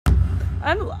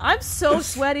I'm so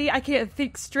sweaty. I can't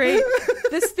think straight.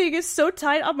 This thing is so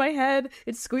tight on my head.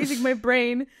 It's squeezing my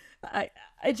brain. I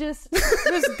just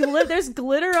there's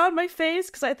glitter on my face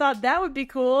because I thought that would be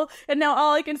cool, and now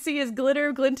all I can see is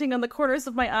glitter glinting on the corners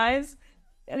of my eyes.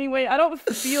 Anyway, I don't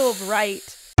feel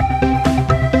right.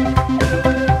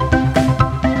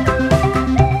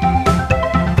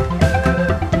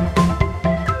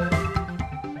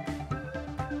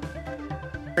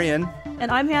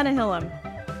 And I'm Hannah Hillam.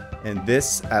 And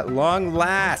this, at long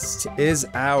last, is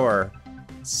our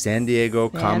San Diego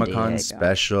Comic-Con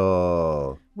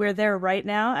special. We're there right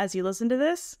now as you listen to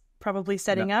this, probably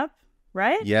setting up,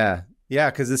 right? Yeah,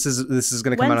 because this is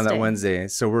going to come out on that Wednesday.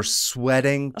 So we're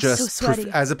sweating,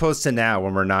 as opposed to now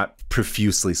when we're not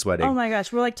profusely sweating. Oh my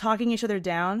gosh, we're like talking each other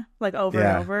down like over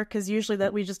and over, because usually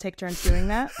that we just take turns doing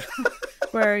that.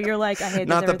 Where you're like, I hate this.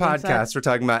 Not the podcast. We're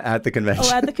talking about at the convention.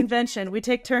 Oh, at the convention. We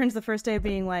take turns the first day of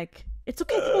being like, it's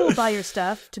okay, people will buy your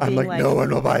stuff. To being I'm like, no one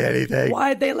will buy anything.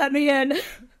 Why'd they let me in?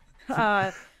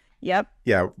 Yep.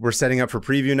 Yeah, we're setting up for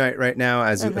preview night right now.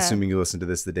 Assuming you listen to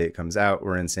this the day it comes out.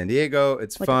 We're in San Diego.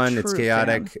 It's like fun. It's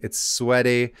chaotic. It's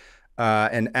sweaty.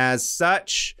 And as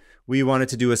such, we wanted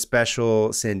to do a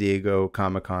special San Diego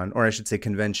Comic-Con, or I should say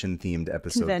convention-themed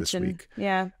episode this week.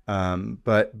 Yeah.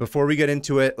 But before we get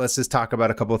into it, let's just talk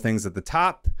about a couple of things at the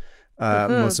top.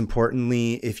 Most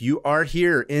importantly, if you are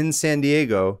here in San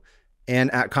Diego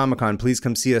and at Comic-Con, please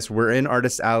come see us. We're in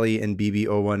Artist Alley in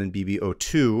BB01 and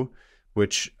BB02,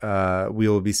 which we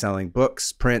will be selling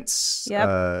books, prints,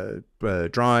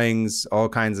 drawings, all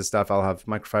kinds of stuff. I'll have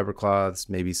microfiber cloths,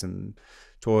 maybe some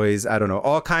toys, I don't know,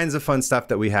 all kinds of fun stuff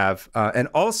that we have. And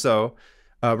also,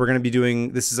 we're going to be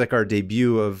doing, this is like our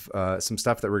debut of some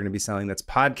stuff that we're going to be selling that's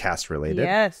podcast related.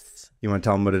 Yes. You want to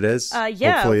tell them what it is?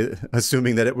 Yeah. Hopefully,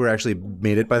 assuming that we're actually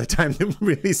made it by the time they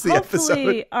release the episode.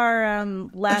 Hopefully our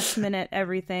last minute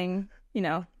everything,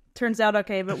 turns out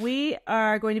okay. But we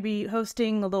are going to be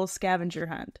hosting a little scavenger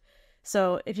hunt.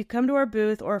 So if you come to our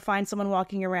booth or find someone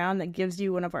walking around that gives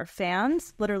you one of our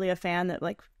fans, literally a fan that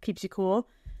like keeps you cool.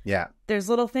 Yeah. There's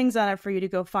little things on it for you to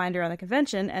go find around the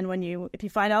convention, and if you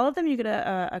find all of them, you get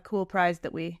a cool prize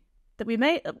that we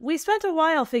spent a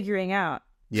while figuring out.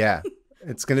 Yeah.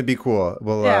 It's going to be cool.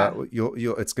 Well,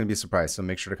 it's going to be a surprise, so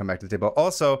make sure to come back to the table.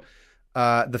 Also,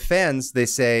 the fans, they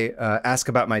say, ask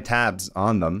about my tabs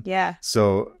on them. Yeah.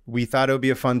 So we thought it would be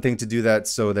a fun thing to do that,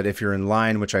 so that if you're in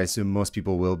line, which I assume most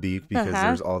people will be, because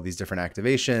there's all these different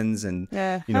activations and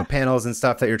panels and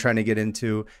stuff that you're trying to get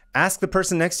into, ask the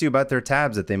person next to you about their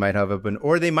tabs that they might have open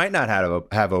or they might not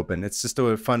have open. It's just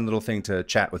a fun little thing to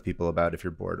chat with people about if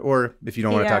you're bored, or if you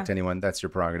don't want to talk to anyone, that's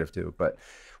your prerogative too. But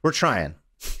we're trying.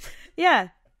 Yeah,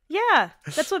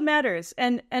 that's what matters.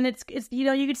 And it's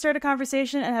you could start a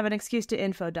conversation and have an excuse to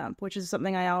info dump, which is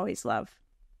something I always love.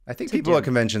 I think people at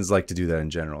conventions like to do that in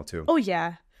general too. Oh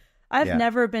yeah. I've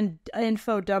never been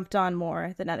info dumped on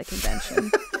more than at a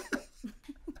convention.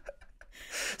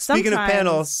 Speaking of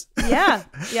panels. Yeah.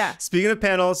 Speaking of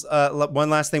panels, one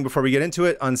last thing before we get into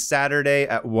it. On Saturday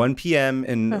at 1 p.m.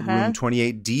 in room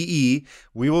 28DE,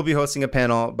 we will be hosting a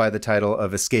panel by the title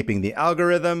of Escaping the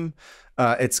Algorithm.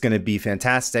 It's going to be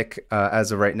fantastic.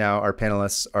 As of right now, our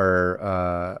panelists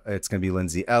are, it's going to be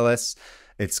Lindsay Ellis.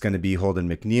 It's going to be Holden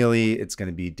McNeely. It's going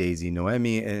to be Daisy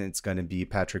Noemi. And it's going to be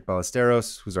Patrick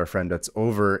Ballesteros, who's our friend that's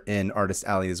over in Artist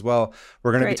Alley as well.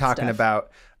 We're going to be talking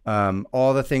about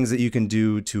all the things that you can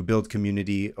do to build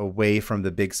community away from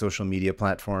the big social media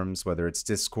platforms, whether it's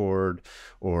Discord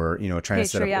or, trying to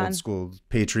set up old school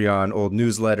Patreon, old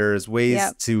newsletters,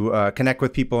 ways to connect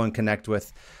with people and connect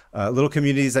with little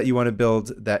communities that you want to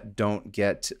build that don't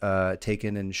get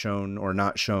taken and shown or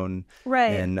not shown,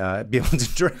 and be able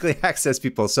to directly access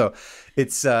people. So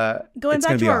it's going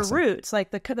back to our roots, like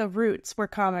the roots where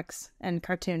comics and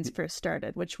cartoons first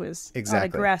started, which was on a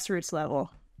grassroots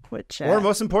level. Or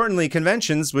most importantly,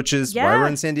 conventions, which is why we're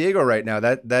in San Diego right now.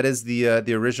 That is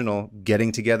the original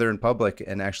getting together in public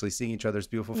and actually seeing each other's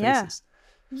beautiful faces.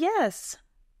 Yes.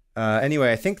 Anyway,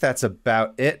 I think that's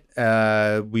about it.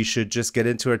 We should just get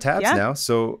into our tabs now.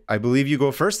 So I believe you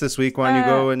go first this week. Why don't you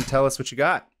go and tell us what you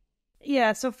got?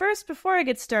 Yeah, so first, before I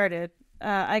get started,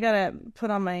 I got to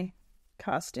put on my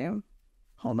costume.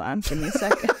 Hold on, give me a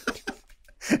second.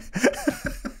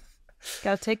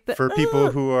 Gotta take the... For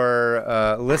people who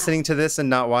are listening to this and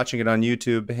not watching it on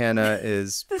YouTube, Hannah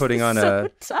is putting on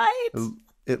tight.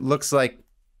 It looks like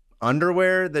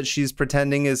underwear that she's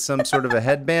pretending is some sort of a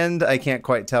headband. I can't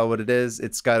quite tell what it is.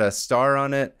 It's got a star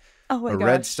on it. Oh my gosh.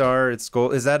 Red star. It's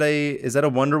gold. Is that a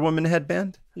Wonder Woman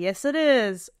headband? Yes, it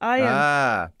is. I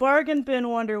am bargain bin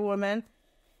Wonder Woman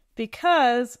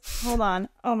because hold on.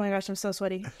 Oh my gosh, I'm so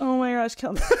sweaty. Oh my gosh,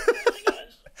 kill me.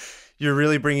 You're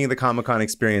really bringing the Comic-Con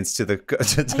experience to the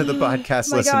podcast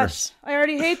My listeners. gosh, I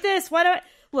already hate this. Why do I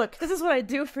look? This is what I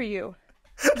do for you.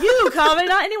 You, Comet,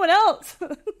 not anyone else.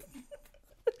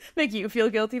 Make you feel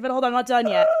guilty, but hold on, I'm not done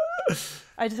yet.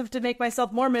 I just have to make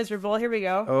myself more miserable. Here we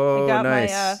go. Oh, I got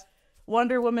nice. my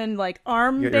Wonder Woman like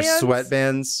arm You got your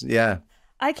bands. sweatbands. Yeah.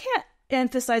 I can't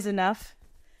emphasize enough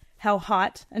how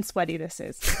hot and sweaty this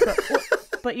is.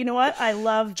 But you know what? I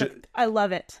love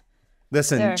it.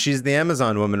 Listen, There. she's the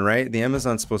Amazon woman, right? The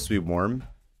Amazon's supposed to be warm.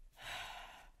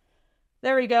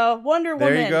 There we go. Wonder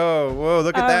Woman. There you go. Whoa,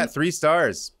 look at that. 3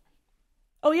 stars.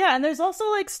 Oh yeah, and there's also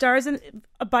like stars in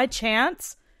by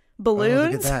chance, Oh,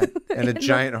 balloons. look at that. And a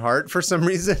giant heart for some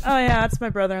reason. Oh yeah, that's my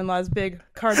brother-in-law's big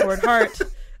cardboard heart.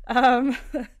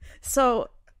 So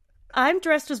I'm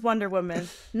dressed as Wonder Woman,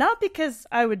 not because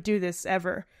I would do this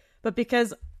ever, but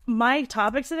because my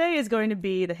topic today is going to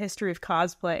be the history of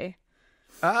cosplay.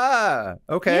 Ah,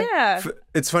 okay. Yeah.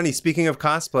 It's funny. Speaking of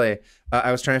cosplay,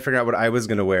 I was trying to figure out what I was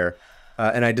going to wear.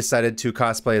 And I decided to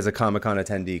cosplay as a Comic-Con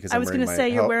attendee because I was going to say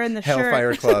you're wearing the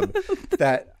Hellfire shirt. Club.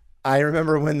 That I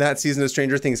remember when that season of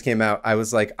Stranger Things came out, I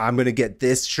was like, I'm going to get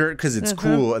this shirt because it's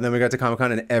cool. And then we got to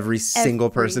Comic-Con and every single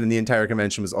person in the entire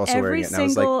convention was also wearing it. And I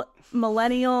was like, every single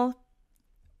millennial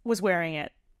was wearing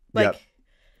it. Like, Yep.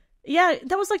 yeah,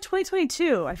 that was like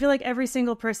 2022. I feel like every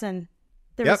single person,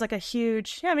 there Yep. was like a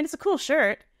huge, yeah, I mean, it's a cool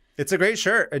shirt. it's a great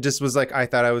shirt. It just was like, I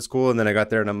thought I was cool. And then I got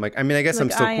there and I'm like, I mean, I guess Like,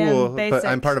 I'm still I am cool, but basic.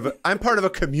 I'm part of a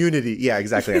community. Yeah,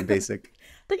 exactly. I'm basic.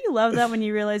 Don't you love that when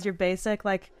you realize you're basic?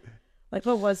 Like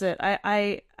what was it?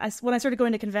 I when I started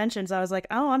going to conventions, I was like,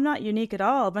 oh, I'm not unique at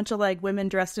all. A bunch of like women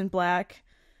dressed in black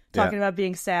talking about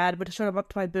being sad, but showed up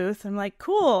to my booth. I'm like,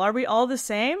 cool. Are we all the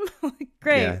same? Like,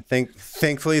 great. Yeah.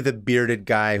 Thankfully, the bearded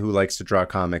guy who likes to draw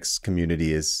comics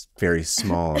community is very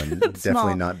small and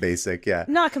definitely not basic. Yeah.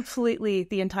 Not completely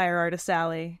the entire Artist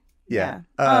Alley. Yeah.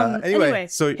 Yeah. Anyway,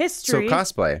 so history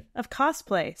cosplay. of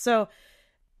cosplay. So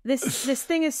this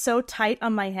thing is so tight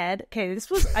on my head. Okay,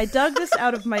 I dug this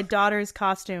out of my daughter's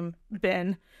costume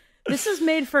bin. This is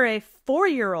made for a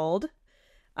 4-year-old.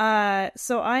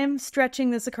 So I'm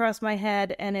stretching this across my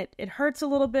head and it hurts a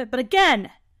little bit, but again,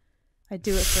 I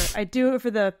do it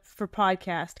for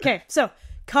podcast. Okay, so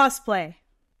cosplay.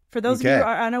 For those of you who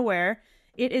are unaware,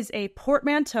 it is a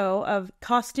portmanteau of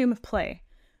costume play,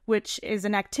 which is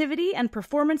an activity and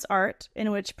performance art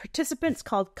in which participants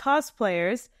called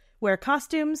cosplayers wear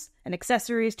costumes and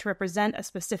accessories to represent a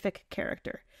specific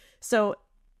character. So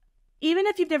even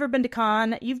if you've never been to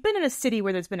con, you've been in a city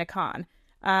where there's been a con.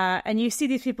 And you see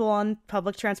these people on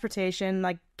public transportation,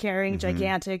 like carrying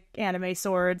gigantic anime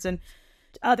swords and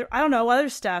other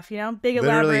stuff, big Literally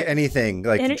elaborate. anything,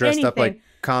 like dressed up like anything.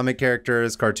 comic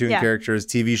characters, cartoon characters,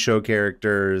 TV show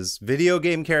characters, video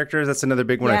game characters. That's another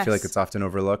big one. I feel like Yes. it's often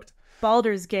overlooked.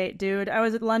 Baldur's Gate, dude. I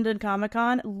was at London Comic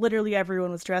Con. Literally everyone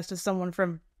was dressed as someone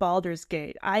from Baldur's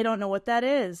Gate. I don't know what that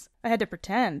is. I had to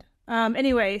pretend.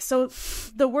 Anyway, so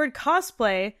the word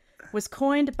cosplay was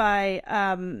coined by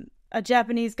a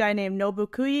Japanese guy named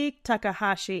Nobukuyi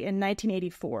Takahashi in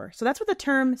 1984. So that's where the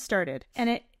term started.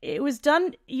 And it was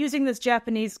done using this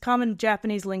common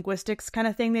Japanese linguistics kind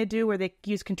of thing they do where they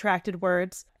use contracted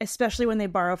words, especially when they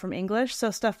borrow from English.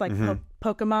 So stuff like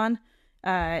Pokemon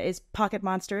is pocket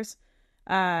monsters.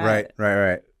 Right.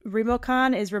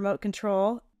 Remocon is remote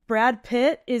control. Brad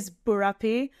Pitt is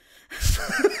Burapi.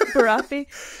 Burapi.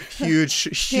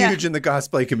 Huge in the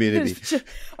cosplay community.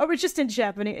 Or just in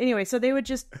Japanese. Anyway, so they would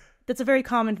that's a very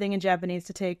common thing in Japanese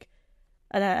to take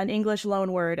an English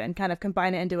loan word and kind of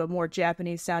combine it into a more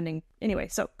Japanese sounding. Anyway,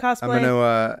 so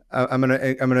cosplay. I'm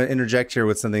gonna interject here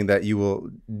with something that you will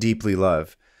deeply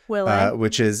love.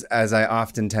 Which is, as I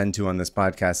often tend to on this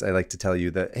podcast, I like to tell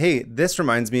you that, hey, this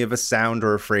reminds me of a sound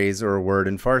or a phrase or a word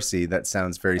in Farsi that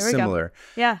sounds very similar.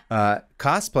 Yeah.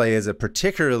 Cosplay is a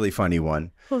particularly funny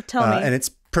one. Well, tell me. And it's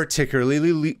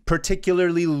particularly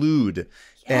lewd.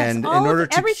 Yes, and in order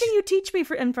to everything you teach me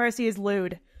in Farsi is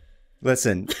lewd.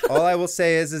 Listen, all I will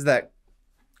say is that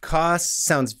kos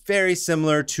sounds very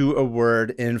similar to a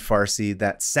word in Farsi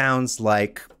that sounds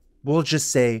like, we'll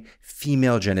just say,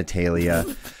 female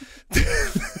genitalia.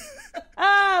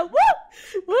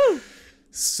 Woo!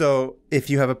 So if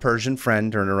you have a Persian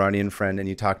friend or an Iranian friend and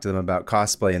you talk to them about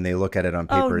cosplay and they look at it on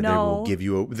paper, they will give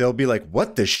you they'll be like,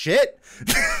 what the shit?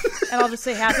 And I'll just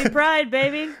say, happy pride,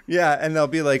 baby. Yeah. And they'll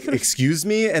be like, excuse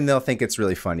me. And they'll think it's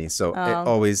really funny. So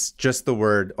just the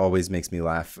word always makes me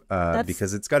laugh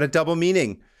because it's got a double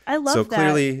meaning. I love that. So that.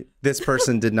 clearly this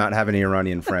person did not have any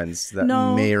Iranian friends that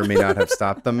may or may not have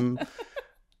stopped them.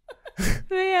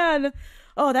 Man.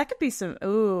 Oh, that could be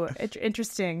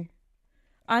interesting.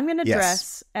 I'm going to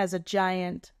dress as a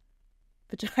giant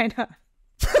vagina.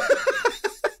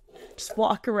 just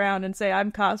walk around and say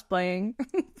I'm cosplaying.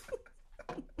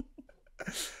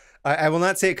 I will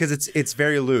not say it because it's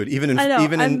very lewd. Even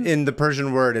in the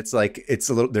Persian word, it's like it's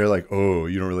a little. They're like, oh,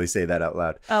 you don't really say that out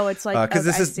loud. Oh, it's like because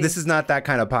this is not that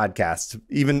kind of podcast.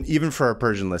 Even for our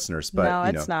Persian listeners, but no,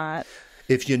 it's not.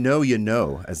 If you know, you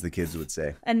know, as the kids would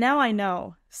say. And now I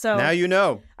know. So now you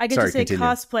know. I get to say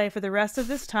cosplay for the rest of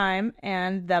this time,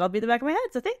 and that'll be the back of my head.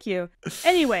 So thank you.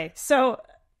 Anyway, so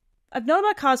I've known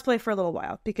about cosplay for a little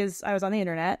while because I was on the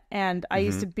internet, and I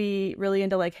used to be really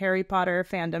into like Harry Potter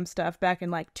fandom stuff back in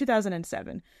like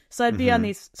 2007. So I'd be on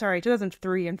these,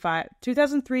 2003 and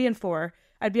 4.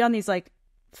 I'd be on these like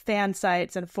fan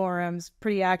sites and forums,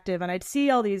 pretty active, and I'd see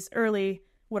all these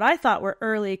what I thought were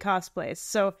early cosplays.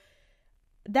 So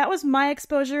that was my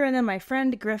exposure. And then my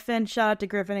friend Griffin, shout out to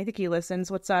Griffin, I think he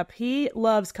listens. What's up? He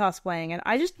loves cosplaying, and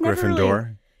I just never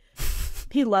Gryffindor.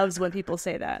 He loves when people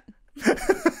say that.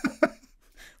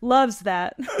 Loves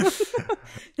that.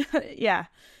 Yeah.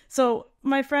 So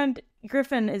my friend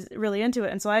Griffin is really into it,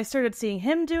 and so I started seeing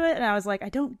him do it, and I was like, I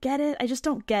don't get it. I just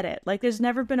don't get it. Like, there's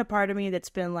never been a part of me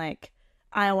that's been like,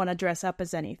 I want to dress up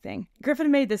as anything. Griffin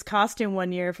made this costume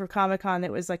one year for Comic-Con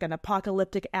that was like an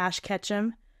apocalyptic Ash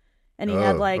Ketchum, and he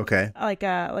had like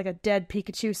a dead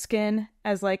Pikachu skin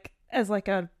as like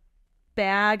a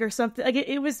bag or something. Like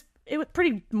it was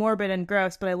pretty morbid and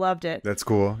gross, but I loved it. That's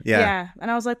cool. Yeah. Yeah.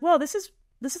 And I was like, well, this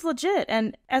is legit.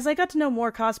 And as I got to know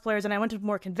more cosplayers and I went to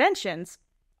more conventions,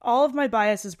 all of my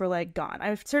biases were like gone.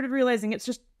 I started realizing it's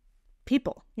just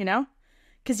people, you know?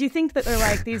 Because you think that they're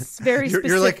like these very specific...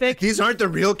 You're like, these aren't the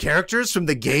real characters from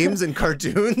the games and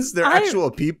cartoons? They're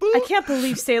actual people? I can't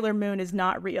believe Sailor Moon is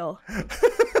not real.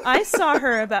 I saw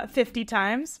her about 50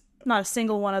 times. Not a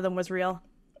single one of them was real.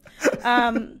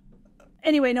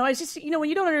 Anyway, no, it's just, when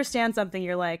you don't understand something,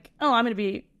 you're like, oh, I'm going to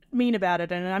be mean about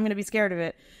it and I'm going to be scared of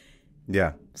it.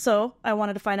 Yeah. So I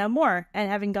wanted to find out more. And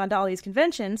having gone to all these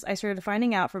conventions, I started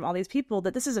finding out from all these people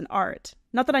that this is an art.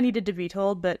 Not that I needed to be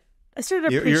told, but I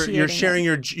started appreciating You're sharing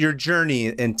your journey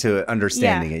into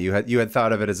understanding it. You had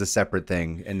thought of it as a separate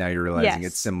thing, and now you're realizing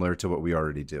it's similar to what we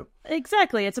already do.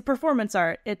 Exactly. It's a performance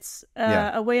art. It's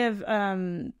a way of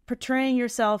portraying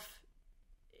yourself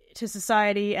to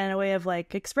society and a way of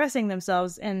like expressing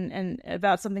themselves and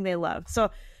about something they love.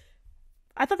 So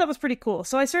I thought that was pretty cool.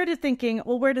 So I started thinking,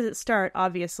 well, where does it start?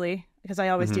 Obviously, because I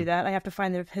always do that. I have to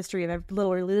find the history of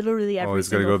literally every always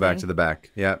got to go back to the back.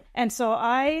 Yeah. And so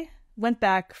I went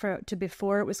back to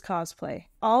before it was cosplay,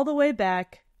 all the way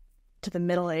back to the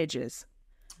Middle Ages.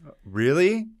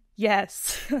 Really?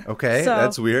 Yes. Okay,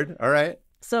 that's weird. All right.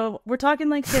 So we're talking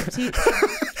like 15.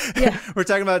 Yeah. We're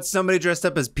talking about somebody dressed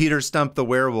up as Peter Stump the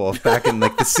werewolf back in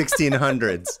like the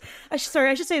 1600s. I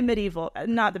should say medieval,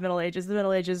 not the Middle Ages. The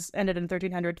Middle Ages ended in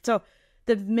 1300. So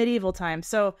the medieval time.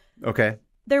 So okay.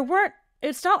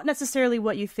 It's not necessarily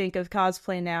what you think of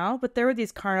cosplay now, but there were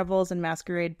these carnivals and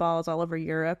masquerade balls all over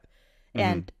Europe.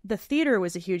 And the theater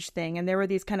was a huge thing. And there were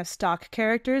these kind of stock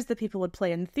characters that people would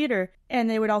play in the theater. And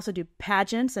they would also do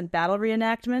pageants and battle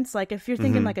reenactments. Like if you're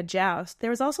thinking like a joust, there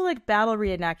was also like battle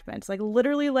reenactments, like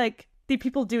literally like the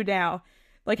people do now.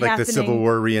 Like the Civil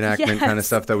War reenactment kind of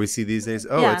stuff that we see these days.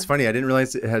 Oh, It's funny. I didn't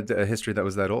realize it had a history that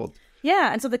was that old.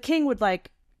 Yeah. And so the king would like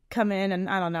come in and,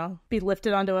 I don't know, be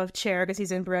lifted onto a chair because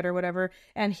he's inbred or whatever.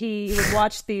 And he would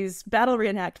watch these battle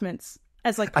reenactments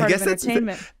as like part of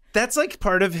entertainment. That's like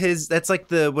part of that's like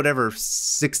the whatever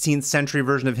 16th century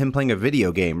version of him playing a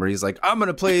video game where he's like, I'm going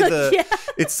to play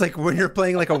it's like when you're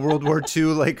playing like a World War II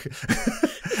like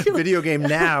video game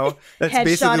now. That's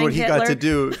basically what he got to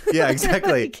do. Yeah,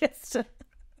 exactly.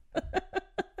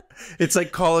 It's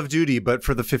like Call of Duty, but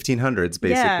for the 1500s,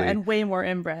 basically. Yeah, and way more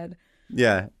inbred.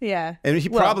 Yeah. Yeah. And he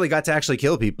probably got to actually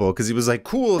kill people because he was like,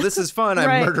 cool, this is fun.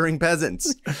 I'm murdering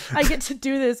peasants. I get to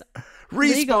do this. Respawn.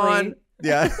 Legally.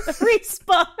 Yeah.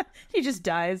 Respawn. He just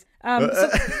dies.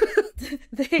 So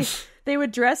they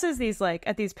would dress as these like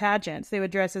at these pageants. They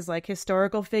would dress as like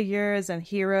historical figures and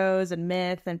heroes and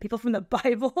myth and people from the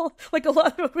Bible. Like a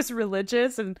lot of it was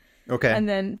religious and and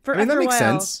then that makes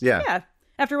sense. Yeah. Yeah.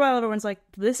 After a while, everyone's like,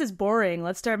 "This is boring.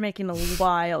 Let's start making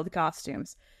wild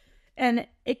costumes." And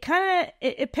it kind of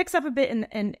it picks up a bit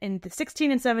in the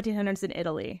 16 and 1700s in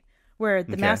Italy, where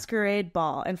the masquerade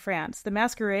ball in France, the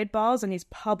masquerade balls and these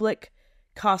public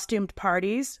costumed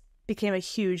parties became a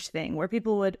huge thing where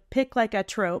people would pick like a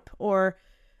trope or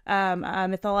a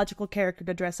mythological character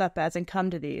to dress up as and come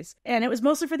to these. And it was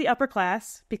mostly for the upper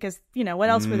class because, what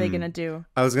else were they going to do?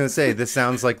 I was going to say, this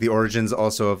sounds like the origins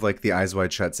also of like the Eyes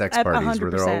Wide Shut sex parties 100%.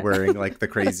 Where they're all wearing like the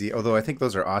crazy, although I think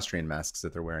those are Austrian masks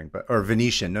that they're wearing, or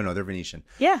Venetian. No, they're Venetian.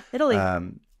 Yeah, Italy.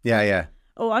 Yeah.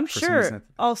 Oh, I'm For some sure reason.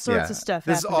 all sorts Yeah. of stuff.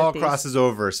 This happened all at these. crosses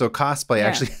over. So cosplay Yeah.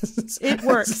 actually. It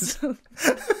works.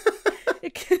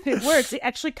 It works. It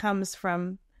actually comes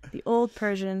from the old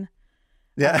Persian.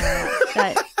 Yeah.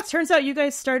 That turns out you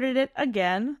guys started it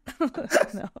again.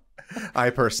 No, I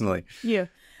personally. you.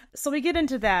 So we get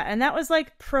into that, and that was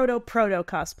like proto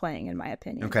cosplaying, in my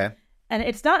opinion. Okay. And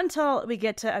it's not until we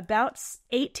get to about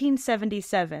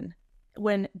 1877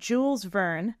 when Jules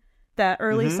Verne, the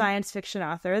early science fiction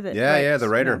author that writes, the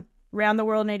writer. Round the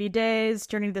World in 80 Days,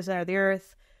 Journey to the Center of the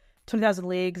Earth, 20,000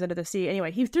 Leagues Under the Sea.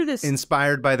 Anyway, he threw this...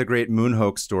 Inspired by the great moon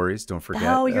hoax stories, don't forget.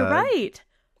 Oh, you're right.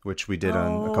 Which we did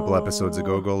on a couple episodes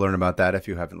ago. Go learn about that if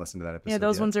you haven't listened to that episode Yeah,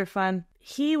 those yet. ones are fun.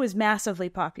 He was massively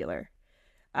popular.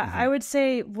 I would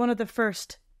say one of the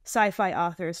first sci-fi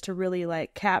authors to really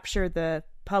like capture the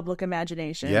public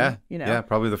imagination. Yeah, you know, yeah,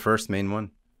 probably the first main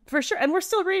one. for sure. And we're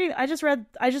still reading. I just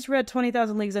read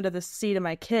 20,000 Leagues Under the Sea to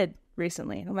my kid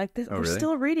recently. I'm like, we're really?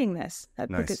 still reading this. That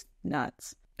book Nice. is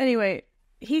nuts. Anyway,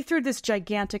 he threw this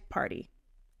gigantic party,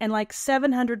 and like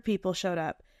 700 people showed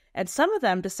up, and some of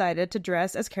them decided to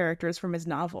dress as characters from his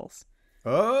novels.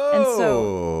 Oh, And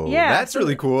so, yeah, that's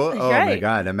really cool. Oh my right.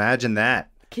 God, imagine that.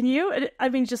 Can you? I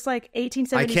mean, just like I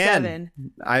 1877.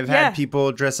 can. I've Yeah. had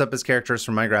people dress up as characters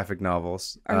from my graphic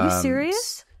novels. Are you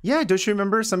serious? Yeah, don't you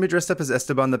remember somebody dressed up as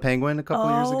Esteban the Penguin a couple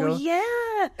years ago? Oh,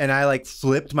 yeah. And I like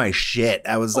flipped my shit.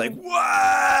 I was like,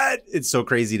 what? It's so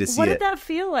crazy to see What it. did that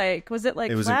feel like? Was it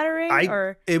like It was flattering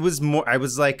or? It was more. I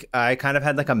was like, I kind of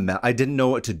had like I didn't know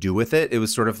what to do with it. It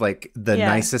was sort of like the Yeah.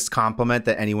 nicest compliment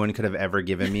that anyone could have ever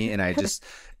given me, and I just.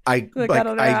 I Like, I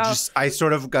don't know how. I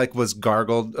sort of like was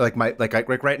gargled like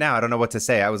right now I don't know what to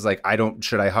say. I was like,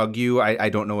 should I hug you? I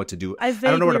don't know what to do. I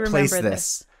don't know where to vaguely place remember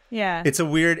this. Yeah. It's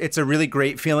a really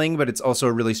great feeling, but it's also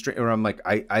a really strange where I'm like,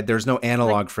 there's no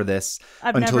analog for this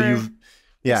I've until never you've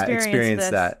experienced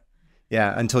this. that.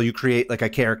 Yeah, until you create like a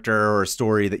character or a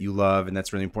story that you love and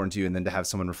that's really important to you, and then to have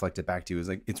someone reflect it back to you is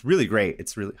like, it's really great.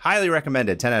 It's really highly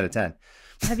recommended. 10 out of 10.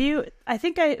 Have you? I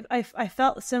think I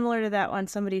felt similar to that when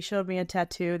somebody showed me a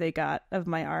tattoo they got of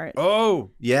my art.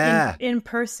 Oh yeah, in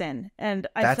person, and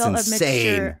I That's felt insane. a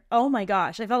mixture. Oh my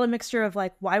gosh, I felt a mixture of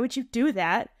like, why would you do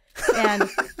that, and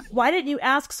why didn't you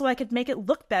ask so I could make it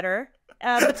look better?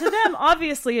 But to them,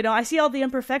 obviously, you know, I see all the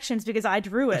imperfections because I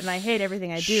drew it and I hate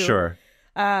everything I do. Sure.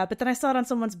 But then I saw it on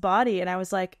someone's body and I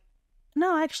was like,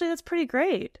 no, actually, that's pretty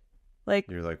great. Like,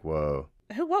 You're like, whoa.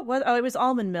 what was? Oh, it was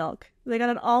almond milk. They got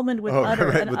an almond with Oh, udder,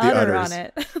 right, an with the udder udders. on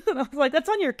it. And I was like, that's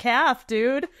on your calf,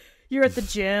 dude. You're at the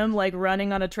gym, like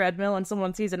running on a treadmill, and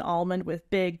someone sees an almond with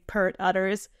big pert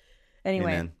udders.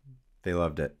 Anyway, Hey, man, they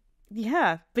loved it.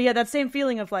 yeah, but yeah, that same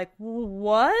feeling of like,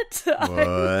 what?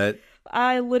 What?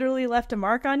 I literally left a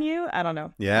mark on you. I don't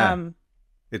know. Yeah.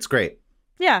 It's great.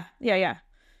 Yeah.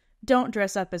 Don't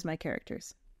dress up as my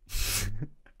characters.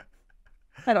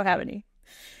 I don't have any.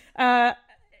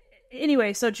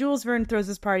 Anyway, so Jules Verne throws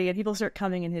this party and people start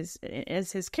coming in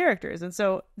as his characters. And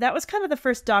so that was kind of the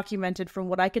first documented, from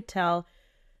what I could tell,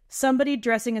 somebody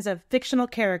dressing as a fictional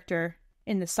character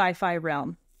in the sci-fi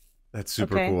realm. That's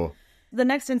super Okay. cool. The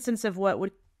next instance of what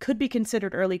could be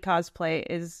considered early cosplay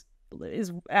is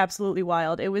absolutely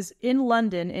wild. It was in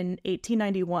London in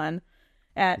 1891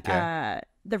 at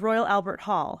the Royal Albert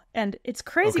Hall. And it's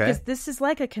crazy because this is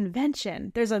like a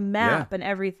convention. There's a map and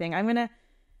everything. I'm going to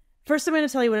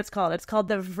tell you what it's called. It's called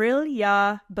the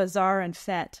Vrilya Bazaar and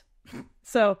Fete.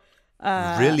 So,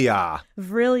 Vrilya.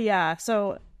 Vrilya.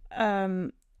 So,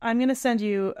 I'm going to send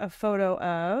you a photo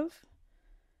of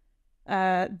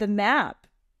the map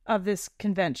of this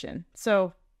convention.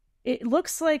 So, it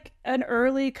looks like an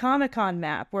early Comic-Con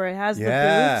map where it has the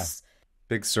booths.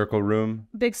 Big circle room.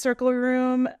 Big circle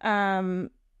room.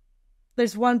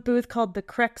 There's one booth called the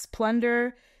Krex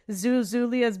Plunder,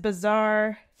 Zulia's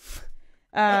Bazaar,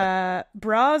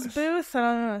 Bra's booth,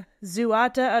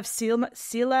 Zuata of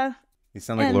Sila. These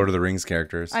sound like And- Lord of the Rings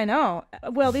characters. I know.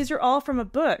 Well, these are all from a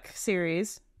book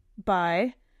series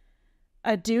by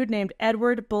a dude named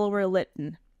Edward Bulwer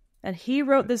Lytton. And he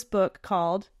wrote this book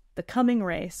called The Coming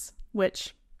Race,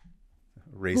 which,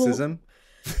 Racism?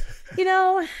 you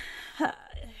know,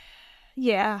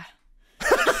 yeah.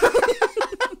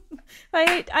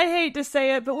 I hate to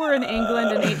say it, but we're in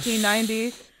England in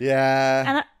 1890. Yeah.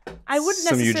 And I wouldn't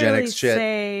Some necessarily eugenics shit.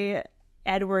 say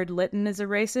Edward Lytton is a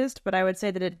racist, but I would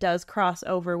say that it does cross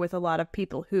over with a lot of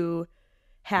people who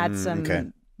had some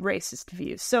racist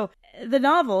views. So the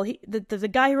novel, the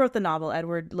guy who wrote the novel,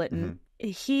 Edward Lytton,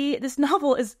 this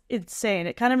novel is insane.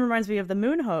 It kind of reminds me of the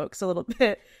moon hoax a little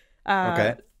bit.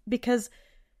 Because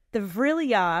the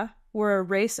Vrilya were a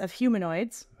race of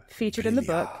humanoids featured in the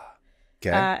book. Okay.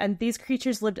 And these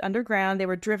creatures lived underground. They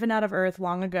were driven out of Earth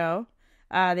long ago.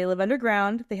 They live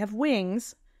underground. They have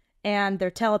wings, and they're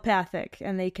telepathic,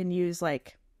 and they can use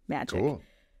like magic. Cool.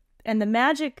 And the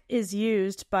magic is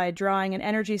used by drawing an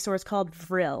energy source called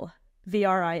Vril,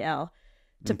 Vril,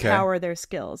 to power their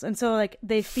skills. And so like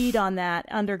they feed on that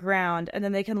underground, and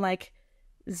then they can like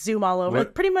zoom all over.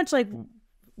 Like, pretty much like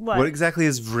what exactly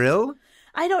is Vril?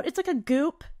 It's like a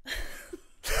goop.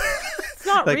 It's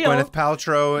not like real. Gwyneth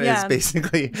Paltrow is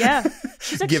basically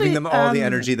She's actually, giving them all the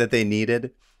energy that they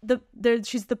needed.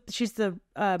 She's the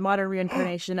modern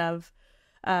reincarnation of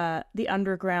the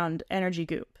underground energy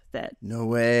goop. That no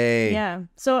way. Yeah.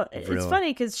 So it's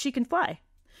funny because she can fly.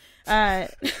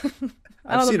 I've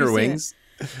seen her wings.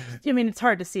 I mean, it's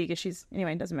hard to see because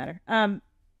anyway, it doesn't matter.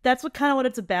 That's what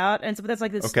it's about. And so that's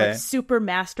like this like, super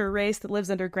master race that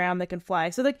lives underground that can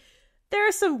fly. So like there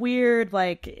are some weird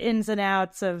like ins and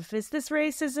outs of, is this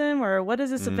racism or what is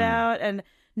this about? And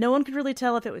no one could really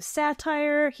tell if it was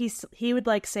satire. He would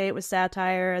like say it was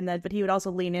satire, but he would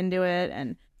also lean into it.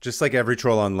 And just like every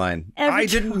troll online. I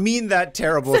didn't mean that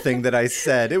terrible thing that I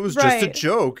said. It was just a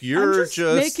joke. You're just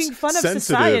making fun of sensitive.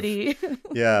 society.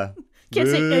 Yeah. Can't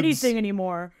say anything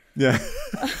anymore. Yeah.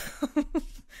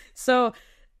 So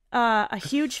a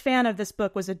huge fan of this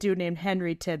book was a dude named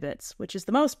Henry Tibbets, which is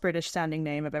the most British sounding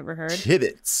name I've ever heard.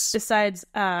 Tibbets. Besides,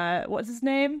 what's his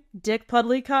name? Dick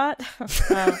Pudleycott.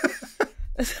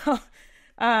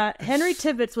 Henry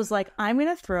Tibbets was like, I'm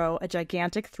going to throw a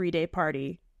gigantic 3-day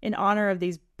party in honor of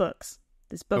these books.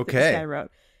 This book that this guy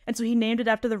wrote. And so he named it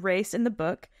after the race in the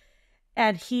book.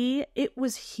 And it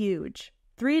was huge.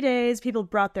 3 days, people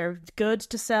brought their goods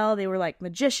to sell. They were like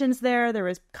magicians there. There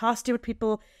was costumed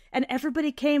people. And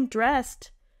everybody came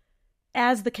dressed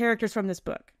as the characters from this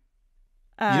book.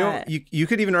 You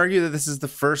could even argue that this is the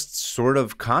first sort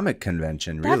of comic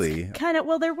convention, really.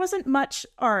 Well, there wasn't much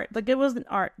art. Like, it wasn't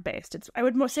art based. I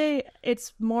would say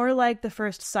it's more like the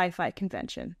first sci-fi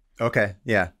convention. Okay,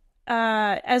 yeah.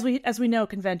 As we know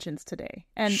conventions today.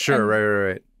 And sure,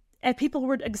 right. And people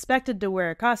were expected to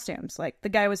wear costumes. Like, the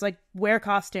guy was like, wear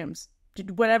costumes. Do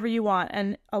whatever you want.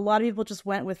 And a lot of people just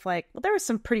went with like, well, there were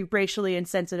some pretty racially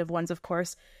insensitive ones, of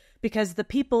course, because the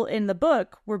people in the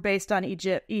book were based on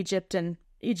Egyptian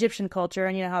culture,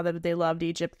 and you know how they loved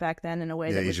Egypt back then in a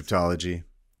way that was, Egyptology.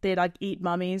 They'd like eat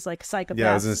mummies like psychopaths.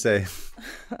 Yeah, I was gonna say.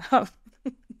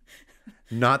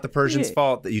 Not the Persians'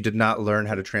 fault that you did not learn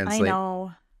how to translate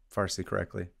Farsi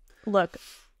correctly. Look,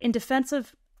 in defense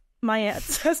of my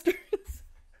ancestors,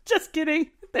 just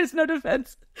kidding. There's no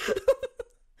defense.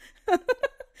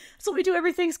 That's what we do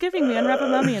every Thanksgiving. We unwrap a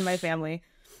mummy in my family.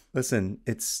 Listen,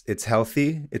 it's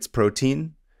healthy. It's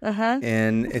protein.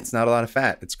 And it's not a lot of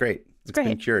fat. It's great. It's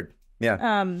been cured.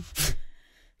 Yeah.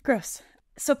 Gross.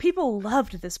 So people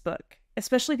loved this book,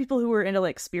 especially people who were into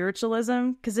like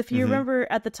spiritualism. Because if you remember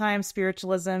at the time,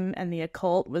 spiritualism and the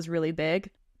occult was really big.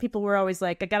 People were always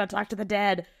like, I gotta talk to the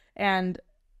dead. And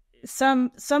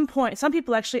some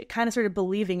people actually kind of started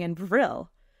believing in Vril,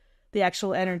 the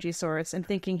actual energy source, and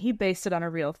thinking he based it on a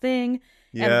real thing.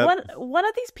 Yep. And one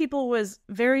of these people was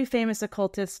very famous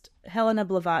occultist Helena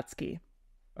Blavatsky.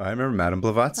 I remember Madame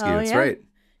Blavatsky. That's right.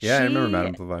 Yeah, I remember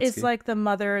Madame Blavatsky. It's like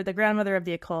the grandmother of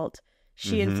the occult.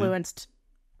 She influenced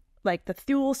like the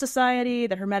Thule Society,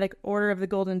 the Hermetic Order of the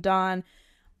Golden Dawn,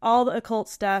 all the occult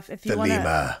stuff. If you want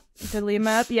to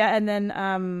Lima, and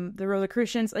then the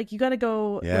Rosicrucians. Like, you got to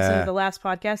go listen to the last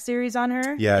podcast series on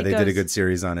her. Yeah, they did a good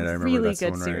series on it. I remember really that's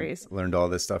good the one series. Where I learned all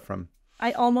this stuff from.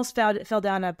 I almost fell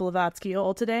down a Blavatsky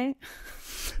hole today.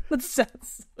 What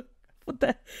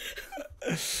the?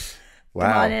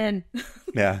 Wow. Come on in.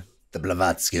 Yeah. The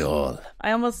Blavatsky hole.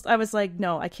 I was like,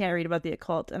 no, I can't read about the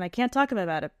occult and I can't talk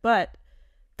about it. But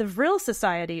the Vril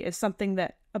Society is something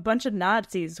that a bunch of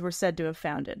Nazis were said to have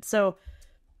founded. So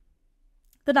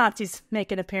the Nazis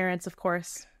make an appearance, of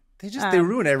course. They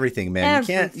ruin everything, man.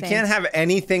 You can't have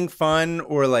anything fun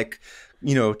or like,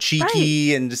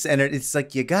 cheeky and it's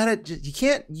like you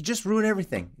just ruin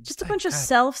everything. Just a bunch of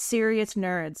self-serious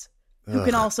nerds who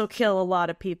can also kill a lot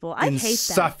of people. I hate that.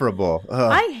 Insufferable.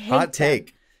 I hate Hot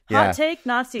take. Yeah. Hot take,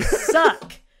 Nazis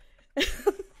suck.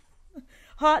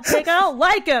 Hot take, I don't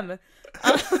like them.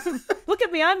 Look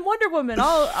at me, I'm Wonder Woman.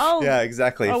 Yeah,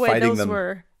 exactly. Oh wait, fighting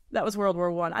that was World War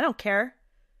I. I don't care.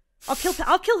 I'll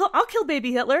kill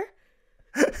baby Hitler.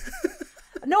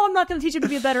 No, I'm not going to teach him to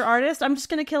be a better artist. I'm just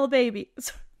going to kill a baby.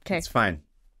 Okay. It's fine.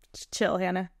 Just chill,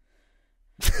 Hannah.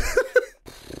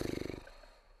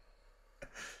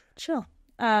 Chill.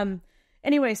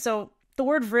 Anyway, so the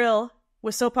word vril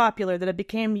was so popular that it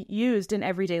became used in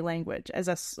everyday language as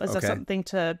something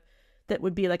that that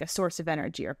would be like a source of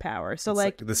energy or power. So It's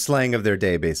like the slang of their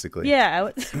day, basically. yeah.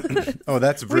 Oh,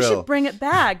 that's vril. We should bring it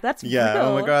back. That's yeah. vril.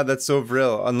 Oh my God, that's so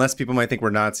vril. Unless people might think we're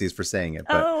Nazis for saying it.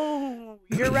 But Oh,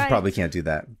 you're right. probably can't do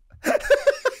that.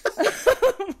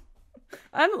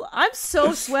 I'm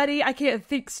so sweaty. I can't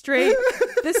think straight.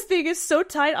 This thing is so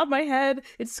tight on my head.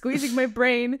 It's squeezing my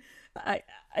brain.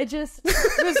 I just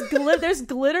there's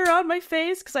glitter on my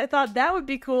face because I thought that would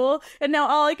be cool, and now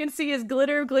all I can see is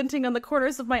glitter glinting on the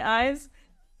corners of my eyes.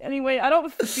 Anyway, I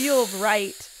don't feel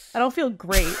right. I don't feel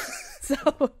great.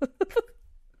 So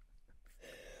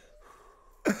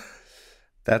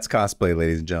that's cosplay,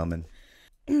 ladies and gentlemen.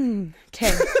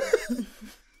 okay.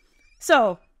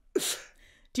 So,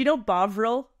 do you know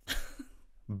Bovril?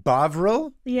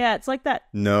 Bovril? Yeah, it's like that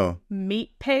No.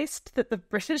 meat paste that the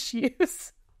British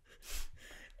use.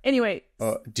 Anyway.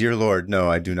 Oh, dear Lord, no,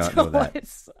 I do not know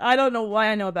that. I don't know why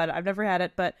I know about it. I've never had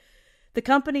it, but the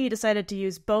company decided to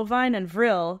use bovine and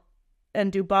vril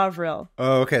and do Bovril.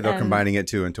 Oh, okay. They're combining it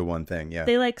two into one thing. Yeah.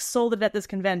 They like sold it at this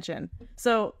convention.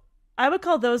 So I would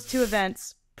call those two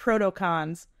events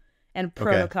proto-cons and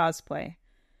proto-cosplay.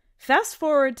 Fast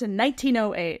forward to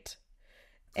 1908.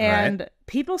 And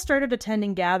people started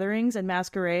attending gatherings and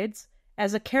masquerades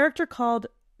as a character called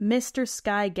Mr.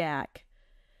 Skygak.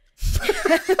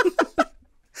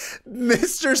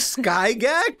 Mr.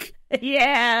 Skygak?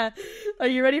 Yeah. Are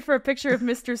you ready for a picture of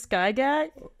Mr. Skygak?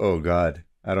 Oh, God.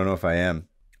 I don't know if I am.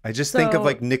 I just think of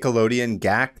like Nickelodeon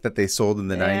Gak that they sold in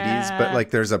the 90s, but like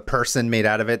there's a person made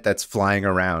out of it that's flying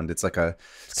around. It's like a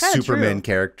Superman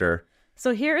character.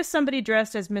 So here is somebody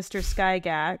dressed as Mr.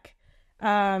 Skygak.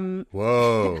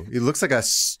 Whoa. He looks like a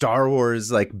Star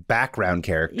Wars like background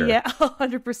character. Yeah,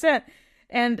 100%.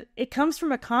 And it comes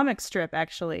from a comic strip,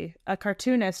 actually. A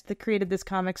cartoonist that created this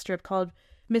comic strip called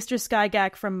Mr.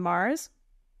 Skygak from Mars.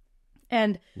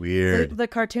 And weird. The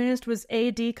cartoonist was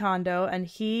A.D. Kondo, and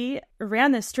he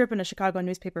ran this strip in a Chicago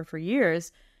newspaper for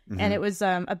years. Mm-hmm. And it was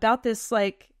about this,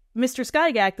 like, Mr.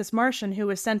 Skygak, this Martian who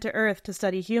was sent to Earth to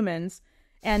study humans,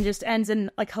 and just ends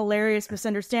in, like, hilarious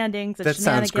misunderstandings and shenanigans.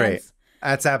 Sounds great.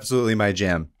 That's absolutely my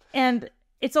jam. And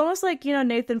it's almost like, you know,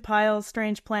 Nathan Pyle's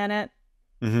Strange Planet.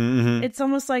 Mm-hmm, mm-hmm. It's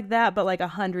almost like that, but like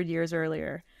 100 years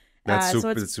earlier. That's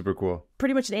super cool.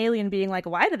 Pretty much an alien being like,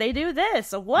 why did they do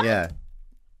this? What? Yeah.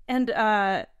 And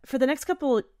for the next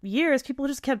couple years, people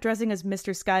just kept dressing as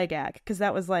Mr. Skygak because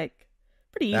that was like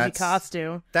pretty easy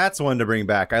costume. That's one to bring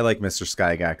back. I like Mr.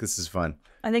 Skygak. This is fun.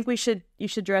 I think you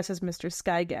should dress as Mr.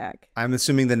 Skygak. I'm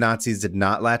assuming the Nazis did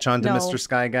not latch on to Mr.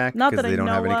 Skygak because they don't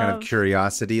have any kind of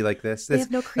curiosity like this. They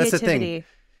have no creativity. That's the thing.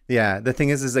 Yeah, the thing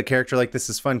is a character like this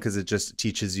is fun because it just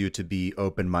teaches you to be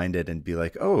open-minded and be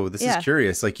like, oh, this is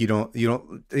curious. Like you don't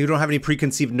have any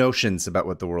preconceived notions about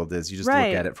what the world is. You just look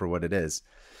at it for what it is.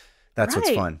 That's what's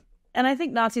fun. And I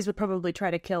think Nazis would probably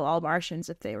try to kill all Martians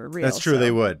if they were real. That's true. So.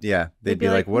 They would. Yeah, they'd be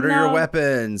like, "What are your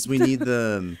weapons? We need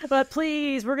them." But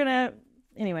please, we're gonna.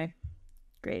 Anyway,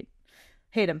 great.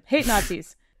 Hate them. Hate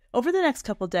Nazis. Over the next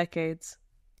couple decades,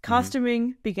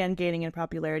 costuming began gaining in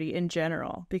popularity in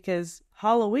general because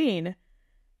Halloween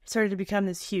started to become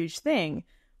this huge thing.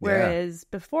 Whereas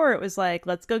before it was like,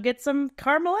 let's go get some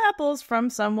caramel apples from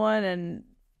someone and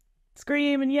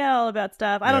scream and yell about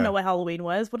stuff. I don't know what Halloween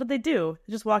was. What did they do?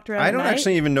 They just walked around. I don't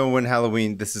actually even know when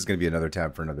Halloween. This is going to be another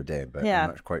tab for another day, but I'm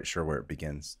not quite sure where it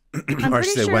begins. I'm or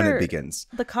pretty sure when it begins.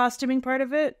 The costuming part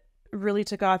of it really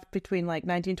took off between like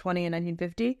 1920 and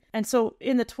 1950. And so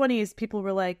in the 20s, people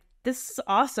were like, this is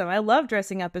awesome. I love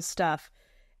dressing up as stuff.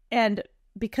 And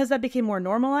because that became more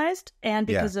normalized and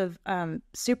because of the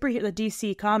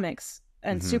DC comics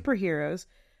and superheroes,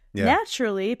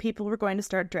 naturally people were going to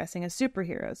start dressing as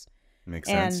superheroes. Makes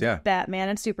sense, yeah. Batman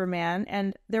and Superman.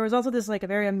 And there was also this like a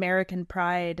very American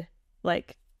pride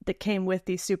like that came with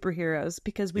these superheroes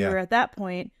because we were at that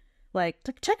point like,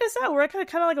 check us out. We're kind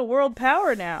of like a world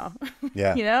power now.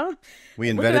 Yeah. You know? We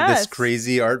invented this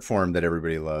crazy art form that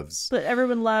everybody loves. But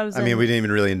everyone loves. I mean, we didn't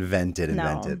even really invent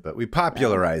it, but we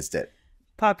popularized it.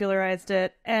 Popularized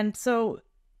it. And so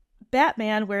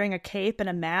Batman wearing a cape and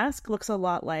a mask looks a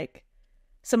lot like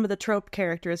some of the trope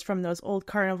characters from those old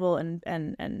carnival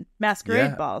and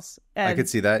masquerade balls. And I could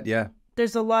see that, yeah.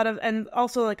 There's a lot of, and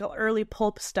also like early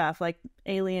pulp stuff, like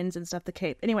aliens and stuff, the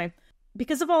cape. Anyway,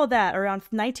 because of all of that, around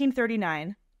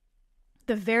 1939,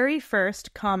 the very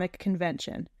first comic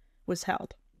convention was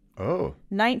held. Oh.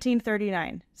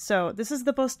 1939. So this is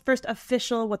the first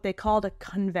official, what they called a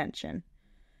convention.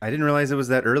 I didn't realize it was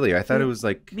that early. I thought it was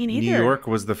like New York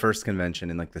was the first convention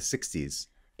in like the 60s.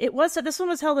 It was. This one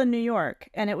was held in New York,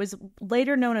 and it was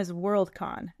later known as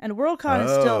WorldCon. And WorldCon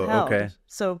is still held. Okay.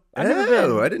 So I've never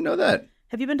been. I didn't know that.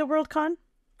 Have you been to WorldCon?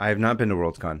 I have not been to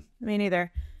WorldCon. Me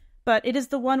neither. But it is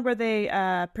the one where they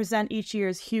present each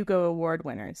year's Hugo Award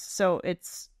winners. So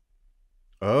it's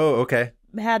okay.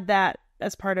 had that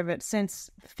as part of it since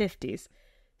the 50s.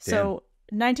 So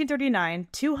 1939,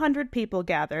 200 people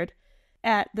gathered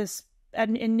at this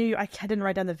in New York. I didn't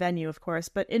write down the venue, of course,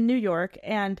 but in New York.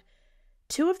 And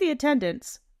two of the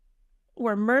attendants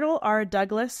were Myrtle R.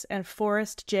 Douglas and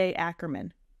Forrest J.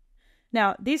 Ackerman.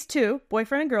 Now, these two,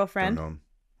 boyfriend and girlfriend, Don't know 'em.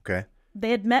 Okay.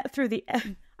 they had met through the...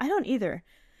 I don't either.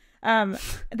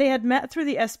 They had met through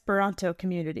the Esperanto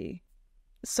community.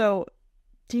 So,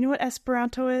 do you know what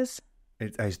Esperanto is?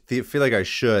 I feel like I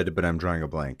should, but I'm drawing a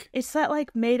blank. It's that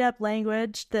like made up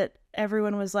language that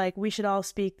everyone was like, we should all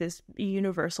speak this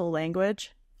universal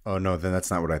language. Oh, no, then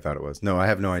that's not what I thought it was. No, I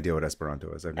have no idea what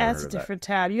Esperanto is. I've never That's heard a of different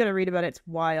tab. You got to read about it. It's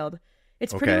wild.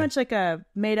 It's pretty much like a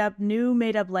made up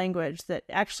language that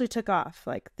actually took off.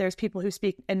 Like there's people who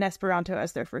speak in Esperanto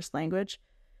as their first language.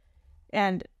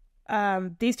 And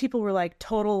these people were like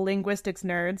total linguistics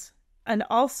nerds. And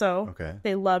also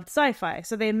they loved sci-fi.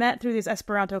 So they met through this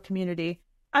Esperanto community.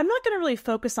 I'm not going to really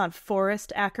focus on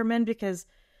Forrest Ackerman because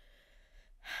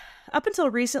up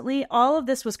until recently, all of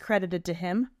this was credited to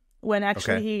him when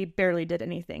actually he barely did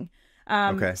anything. So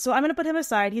I'm going to put him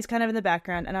aside. He's kind of in the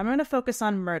background, and I'm going to focus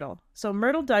on Myrtle. So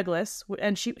Myrtle Douglas,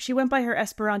 and she went by her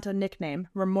Esperanto nickname,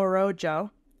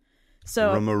 Morojo.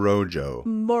 So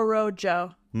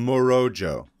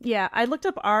Morojo. Yeah, I looked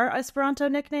up our Esperanto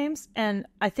nicknames, and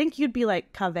I think you'd be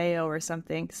like Caveo or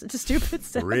something. It's a stupid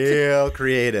stuff. Real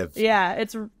creative. Yeah,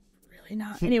 it's really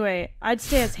not. Anyway, I'd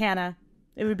stay as Hannah.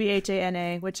 It would be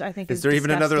Hana, which I think is there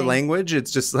even another disgusting. language?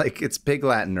 It's just like, it's Pig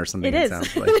Latin or something. It is.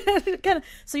 Sounds like. Kind of,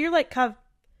 so you're like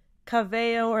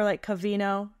Caveo or like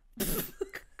Cavino.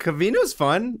 Cavino's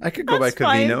fun. I could go That's by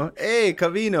Cavino. Fine. Hey,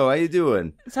 Cavino, how you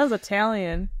doing? It sounds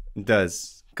Italian. It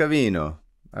does. Cavino.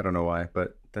 I don't know why,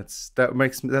 but that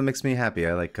makes me happy.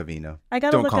 I like Cavino.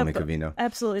 Don't call me Cavino.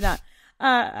 Absolutely not.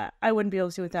 I wouldn't be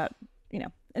able to without,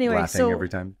 Anyway, laughing every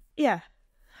time. Yeah.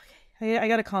 Okay. I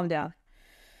got to calm down.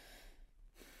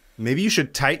 Maybe you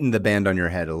should tighten the band on your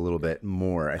head a little bit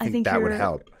more. I think that would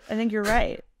help. I think you're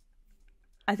right.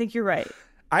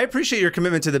 I appreciate your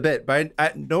commitment to the bit, but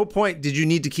at no point did you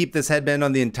need to keep this headband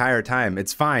on the entire time.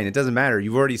 It's fine. It doesn't matter.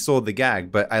 You've already sold the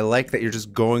gag, but I like that you're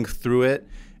just going through it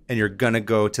and you're going to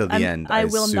go till the end. I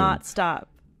will not stop.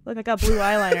 Look, I got blue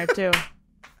eyeliner too.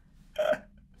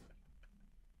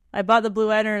 I bought the blue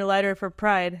eyeliner for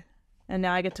Pride, and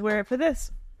now I get to wear it for this.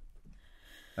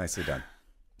 Nicely done.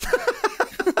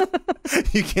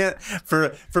 You can't,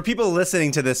 for people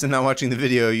listening to this and not watching the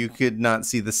video, you could not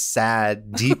see the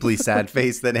sad, deeply sad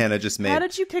face that Hannah just made. How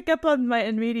did you pick up on my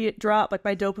immediate drop? Like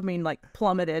my dopamine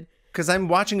plummeted. Because I'm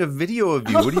watching a video of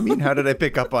you. What do you mean, how did I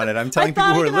pick up on it? I'm telling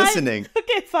people who are listening.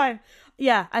 Okay, fine.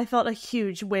 Yeah, I felt a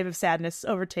huge wave of sadness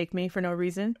overtake me for no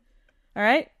reason. All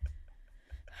right?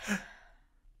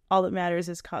 All that matters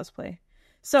is cosplay.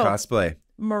 So, cosplay.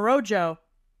 Morojo.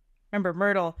 Remember,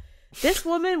 Myrtle. This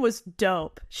woman was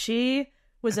dope. She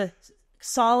was a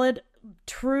solid,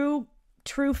 true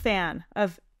fan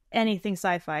of anything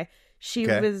sci-fi. She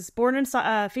was born in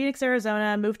Phoenix,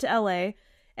 Arizona, moved to LA,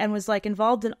 and was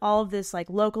involved in all of this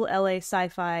local LA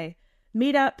sci-fi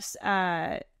meetups.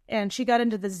 And she got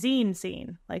into the zine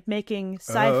scene, making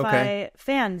sci-fi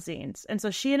fan zines. And so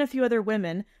she and a few other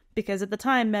women, because at the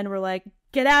time men were like,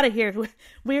 get out of here.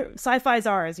 Sci-fi's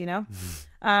ours,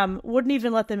 wouldn't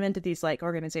even let them into these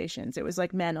organizations. It was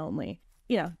men only,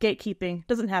 gatekeeping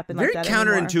doesn't happen like that anymore.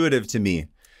 Very counterintuitive to me.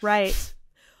 Right.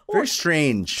 Very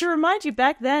strange. To remind you,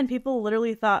 back then people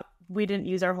literally thought we didn't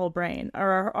use our whole brain,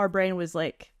 or our brain was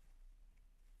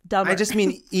dumber. I just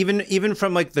mean even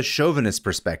from the chauvinist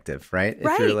perspective, right?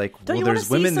 If you're don't you there's want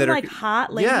to women see some, that are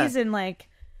hot ladies in costumes?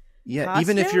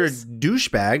 Even if you're a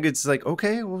douchebag, it's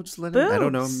okay, we'll just let them. I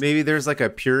don't know. Maybe there's a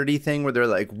purity thing where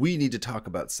they're we need to talk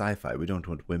about sci-fi. We don't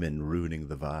want women ruining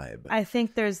the vibe. I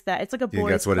think there's that. It's a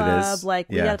boys' club.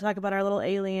 We got to talk about our little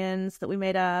aliens that we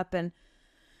made up, and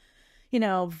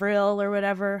Vril or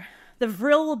whatever. The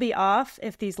Vril will be off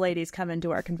if these ladies come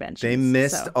into our convention. They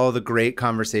missed all the great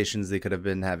conversations they could have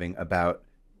been having about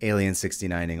Alien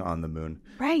 69ing on the moon.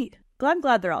 Right. I'm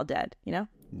glad they're all dead. Yeah.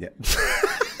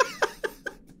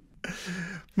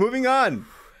 Moving on.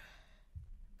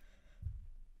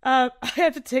 I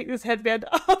have to take this headband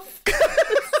off.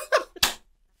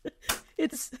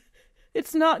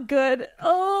 It's not good.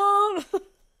 Oh.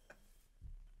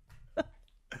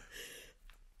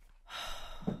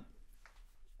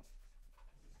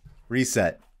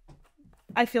 Reset.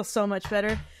 I feel so much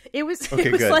better. It was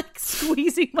good.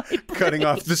 Squeezing my brain. Cutting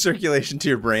off the circulation to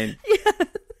your brain. Yeah.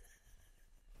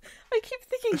 I keep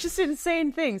thinking just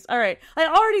insane things. All right. I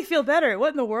already feel better. What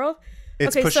in the world?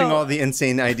 It's Okay, pushing so- all the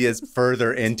insane ideas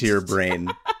further into your brain.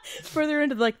 Further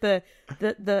into like the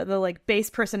like base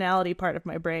personality part of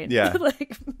my brain. Yeah.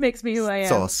 Like makes me who I am.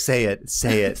 So say it.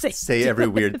 Say every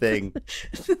weird thing.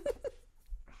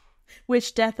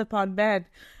 Wish death upon men.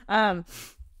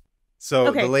 So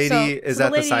Okay, the lady so is the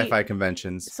at lady- the sci-fi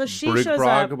conventions. so she Brick shows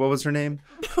Brog, up- what was her name?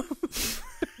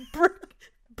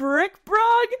 Brick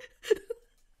Brog?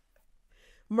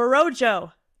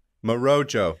 Morojo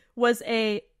Morojo. was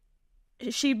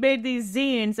she made these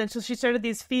zines, and so she started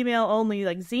these female only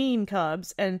like zine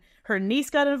clubs, and her niece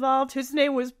got involved, whose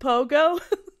name was Pogo.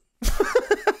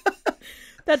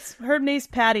 That's her niece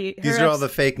Patty. These are all the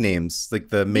fake names, like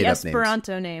the made up names.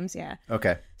 Esperanto names, yeah.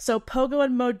 Okay. So Pogo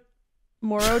and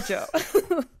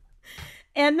Morojo.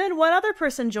 And then one other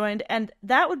person joined, and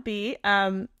that would be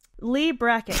Lee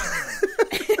Brackett.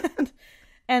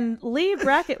 and Lee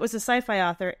Brackett was a sci-fi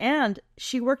author, and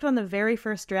she worked on the very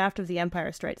first draft of The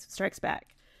Empire Strikes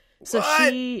Back. So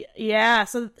What?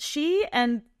 so she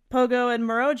and Pogo and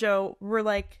Morojo were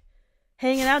like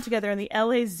hanging out together in the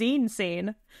LA zine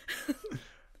scene.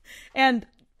 And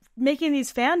making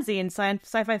these fanzines,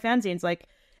 sci-fi fanzines, like,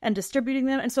 and distributing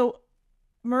them. And so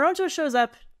Morojo shows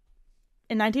up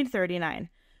in 1939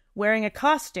 wearing a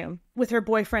costume with her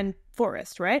boyfriend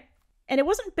Forrest, right? And it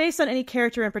wasn't based on any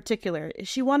character in particular.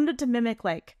 She wanted it to mimic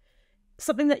like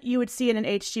something that you would see in an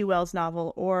H.G. Wells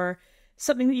novel, or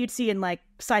something that you'd see in like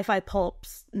sci-fi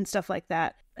pulps and stuff like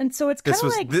that. And so it's kind of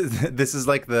like this is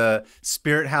like the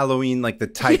Spirit Halloween, like the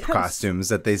type Yes. costumes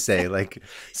that they say, like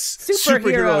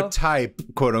Superhero. type,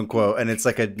 quote unquote, and it's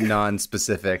like a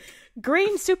non-specific.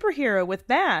 green superhero with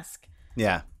mask.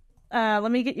 Yeah. Let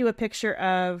me get you a picture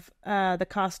of the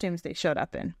costumes they showed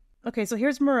up in. Okay, so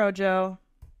here's Morojo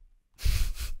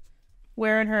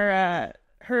wearing her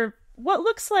what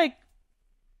looks like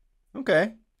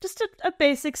Okay. just a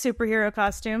basic superhero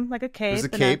costume, like a cape. There's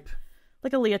a and cape.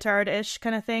 like a leotard-ish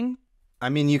kind of thing. I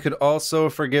mean, you could also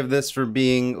forgive this for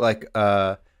being like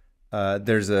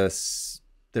there's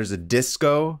a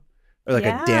disco or like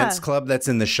Yeah. a dance club that's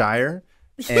in the Shire,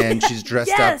 and she's dressed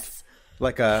Yes! up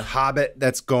like a hobbit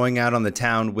that's going out on the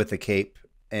town with a cape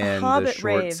and the hobbit shorts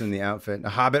rave. and the outfit. A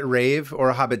hobbit rave or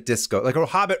a hobbit disco, like a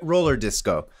hobbit roller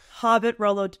disco. Hobbit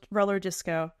roller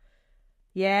disco.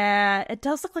 Yeah, it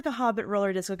does look like a Hobbit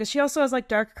roller disco, because she also has like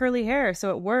dark curly hair,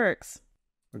 so it works.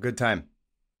 A good time.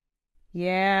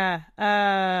 Yeah.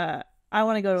 I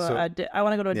want to go to a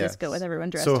yeah. disco with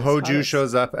everyone dressed So as Hoju hobbits.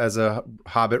 shows up as a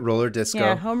hobbit roller disco.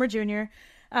 Yeah, Homer Jr.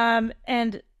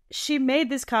 And she made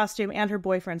this costume and her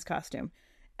boyfriend's costume.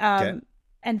 Okay.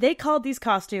 And they called these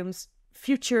costumes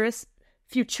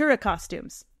Futura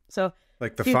costumes. So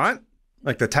Like the font?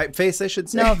 Like the typeface, I should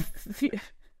say. no,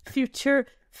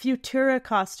 Futura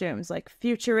costumes, like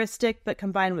futuristic but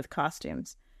combined with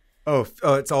costumes. Oh,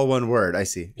 it's all one word. I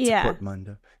see. It's Yeah. a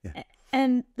portmanteau. Yeah.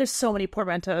 And there's so many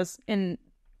portmanteaus in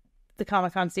the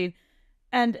Comic-Con scene.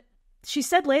 And she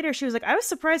said later, she was like, I was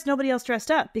surprised nobody else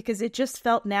dressed up because it just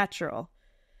felt natural.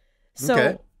 So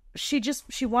Okay.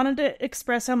 she wanted to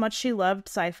express how much she loved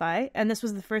sci-fi, and this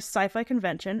was the first sci-fi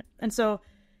convention. And so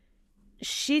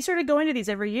she started going to these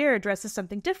every year dressed as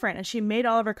something different, and she made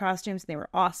all of her costumes, and they were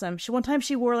awesome. One time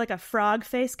she wore like a frog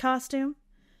face costume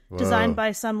designed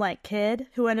by some like kid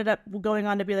who ended up going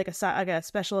on to be like a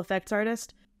special effects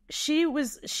artist. She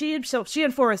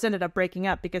and Forrest ended up breaking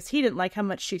up because he didn't like how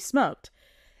much she smoked.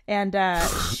 And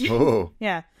Oh.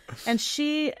 yeah. And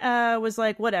she was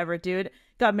like, whatever, dude.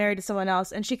 Got married to someone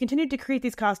else. And she continued to create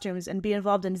these costumes and be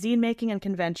involved in zine making and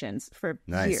conventions for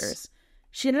years.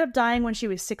 She ended up dying when she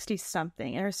was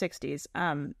 60-something, in her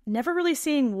 60s. Never really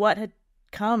seeing what had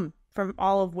come from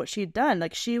all of what she'd done.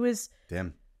 Like, she was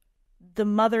the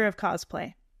mother of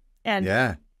cosplay. And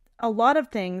yeah. a lot of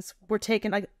things were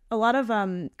taken, like, a lot of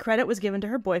credit was given to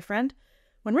her boyfriend,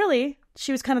 when really,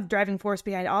 she was kind of the driving force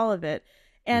behind all of it.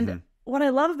 And what I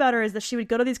love about her is that she would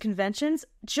go to these conventions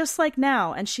just like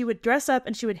now, and she would dress up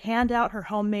and she would hand out her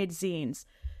homemade zines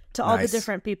to all the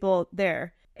different people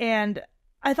there. And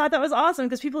I thought that was awesome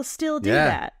because people still do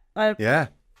that. Yeah.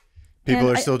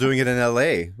 People are still doing it in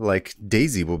LA, like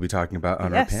Daisy will be talking about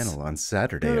on our panel on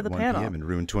Saturday at 1 p.m. in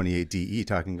Room 28DE,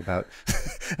 talking about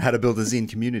how to build a zine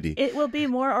community. It will be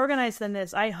more organized than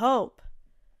this, I hope.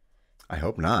 I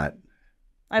hope not.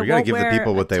 I We gotta won't give the wear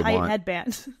people what a they tight want.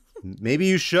 headband. Maybe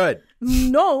you should.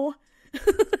 No.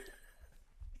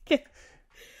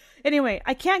 Anyway,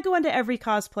 I can't go into every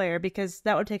cosplayer because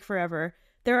that would take forever.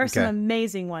 There are some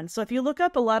amazing ones. So if you look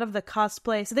up a lot of the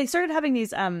cosplay, so they started having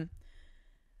these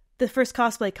the first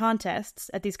cosplay contests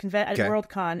at these at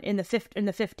Worldcon in the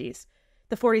 50s,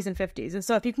 the 40s and 50s. And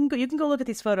so if you can go look at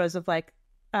these photos of like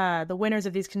the winners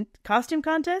of these costume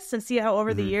contests and see how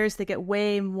over the years they get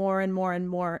way more and more and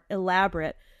more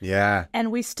elaborate. Yeah.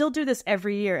 And we still do this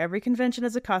every year. Every convention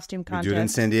has a costume contest. We do it in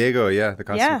San Diego, the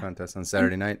costume contest on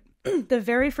Saturday night. The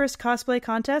very first cosplay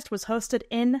contest was hosted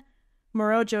in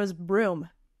Morojo's room.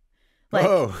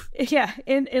 Yeah,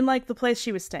 in like the place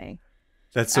she was staying.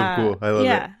 That's so cool. I love it.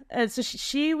 Yeah. And so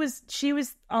she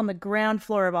was on the ground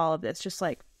floor of all of this, just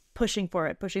like pushing for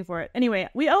it. Anyway,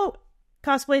 we owe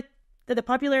cosplay, the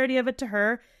popularity of it to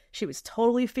her. She was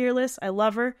totally fearless. I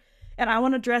love her. And I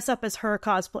want to dress up as her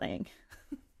cosplaying.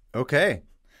 Okay.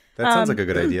 That sounds like a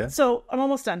good idea. So I'm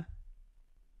almost done.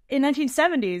 In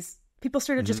 1970s, people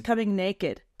started just coming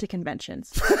naked to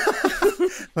conventions.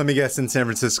 Let me guess, in San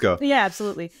Francisco. Yeah,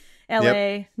 absolutely.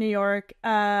 LA, New York.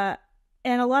 And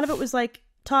a lot of it was like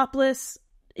topless.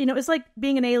 You know, it was like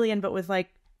being an alien, but with like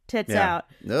tits out.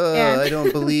 I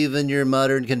don't believe in your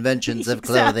modern conventions of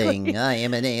clothing. Exactly. I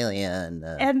am an alien.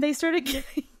 And they started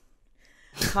getting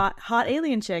hot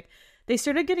alien chick. They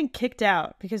started getting kicked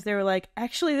out because they were like,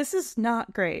 actually, this is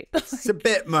not great. It's a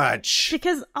bit much.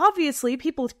 Because obviously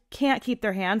people can't keep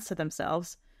their hands to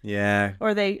themselves. Yeah.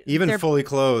 Or they're fully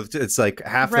clothed. It's like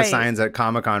half the signs at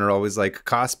Comic-Con are always like,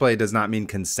 cosplay does not mean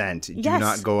consent. Do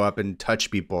not go up and touch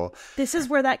people. This is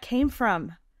where that came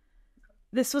from.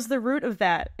 This was the root of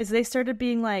that, is they started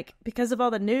being like, because of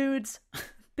all the nudes,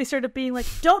 they started being like,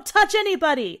 don't touch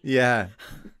anybody. Yeah.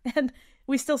 And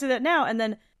we still see that now. And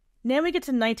then now we get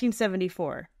to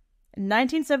 1974. In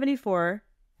 1974,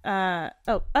 I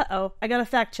got a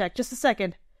fact check. Just a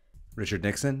second. Richard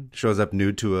Nixon shows up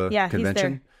nude to a convention. He's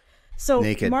there. So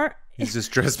naked. He's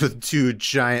just dressed with two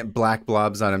giant black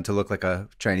blobs on him to look like a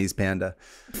Chinese panda.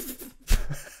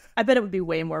 I bet it would be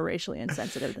way more racially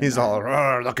insensitive than He's that.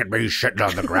 all, look at me shitting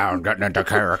on the ground, getting into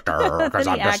character, because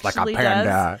I'm just like a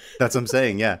panda. That's what I'm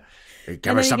saying, yeah.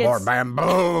 Give us some more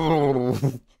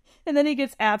bamboo. And then he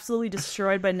gets absolutely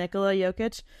destroyed by Nikola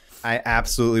Jokic. I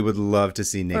absolutely would love to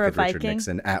see naked Richard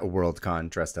Nixon at Worldcon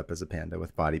dressed up as a panda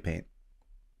with body paint.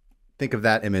 Think of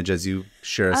that image as you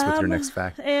share us with your next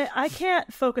fact. I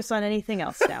can't focus on anything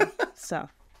else now.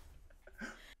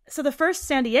 So the first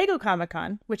San Diego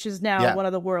Comic-Con, which is now one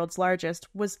of the world's largest,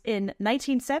 was in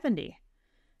 1970.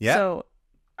 Yeah. So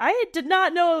I did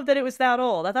not know that it was that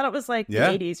old. I thought it was like the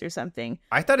 80s or something.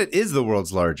 I thought it is the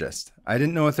world's largest. I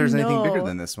didn't know if there's anything bigger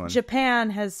than this one. Japan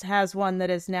has one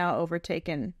that has now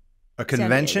overtaken a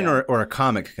convention or a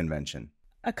comic convention?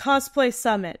 A cosplay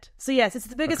summit. So yes, it's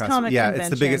the biggest comic convention. Yeah, it's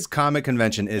the biggest comic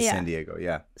convention is San Diego,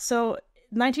 yeah. So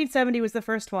 1970 was the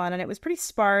first one, and it was pretty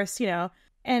sparse, you know,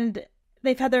 and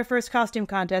they've had their first costume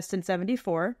contest in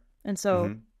 74. And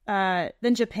so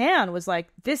then Japan was like,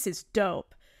 this is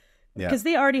dope. Because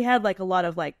they already had like a lot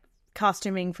of like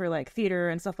costuming for like theater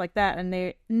and stuff like that. And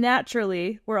they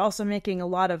naturally were also making a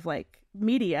lot of like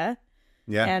media.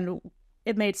 Yeah. And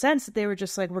it made sense that they were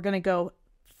just like, we're going to go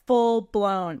full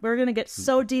blown. We're going to get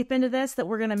so deep into this that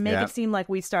we're going to make it seem like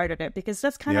we started it, because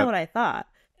that's kind of what I thought.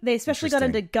 They especially got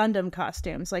into Gundam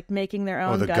costumes, like making their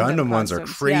own. Oh, the Gundam ones are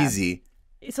crazy.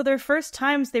 Yeah. So their first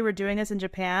times they were doing this in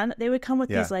Japan, they would come with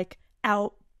these like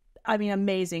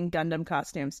amazing Gundam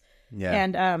costumes. Yeah.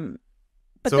 And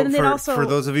but so then also, for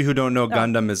those of you who don't know,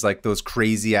 Gundam is like those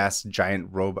crazy ass giant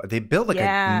robot. They built like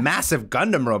a massive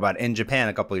Gundam robot in Japan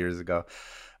a couple years ago.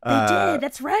 They did.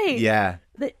 That's right. Yeah.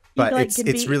 But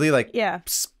it's really like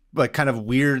like kind of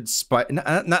weird,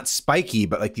 not spiky,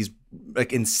 but like these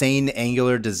like insane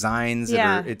angular designs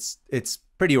that are it's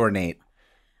pretty ornate.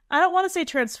 I don't want to say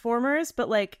Transformers, but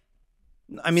like,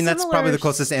 I mean, that's probably the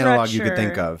closest analog you could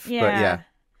think of. Yeah. But yeah.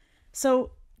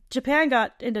 So Japan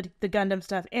got into the Gundam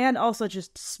stuff and also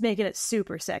just making it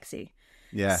super sexy.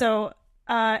 Yeah. So,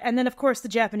 and then of course the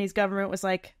Japanese government was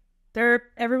like,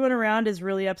 everyone around is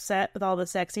really upset with all the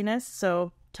sexiness,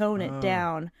 so tone it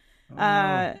down.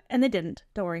 And they didn't.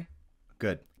 Don't worry.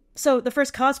 Good. So the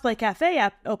first cosplay cafe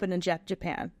opened in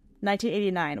Japan,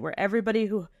 1989, where everybody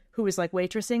who was like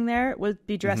waitressing there would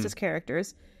be dressed as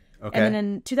characters. Okay. And then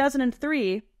in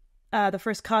 2003, the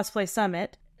first cosplay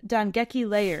summit, Dangeki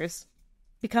Layers,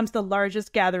 becomes the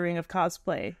largest gathering of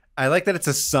cosplay. I like that it's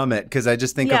a summit, because I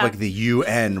just think of like the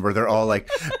UN, where they're all like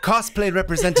cosplay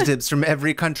representatives from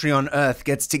every country on Earth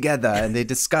gets together and they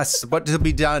discuss what to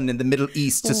be done in the Middle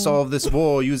East to solve this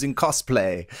war using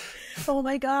cosplay. Oh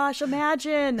my gosh,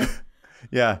 imagine.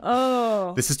 Yeah.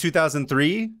 Oh. This is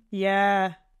 2003?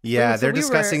 Yeah. Yeah, they're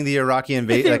discussing the Iraqi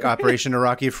invasion, like Operation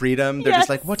Iraqi Freedom. They're just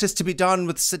like, what is to be done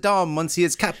with Saddam once he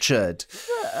is captured?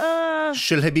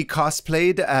 Shall he be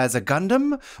cosplayed as a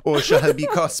Gundam, or shall he be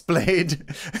cosplayed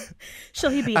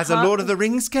shall he be as a Lord of the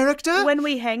Rings character? When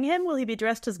we hang him, will he be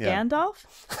dressed as Gandalf?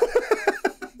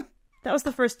 That was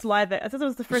the first live. I thought that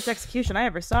was the first execution I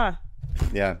ever saw.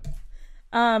 Yeah.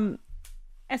 And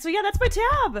so yeah, that's my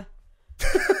tab.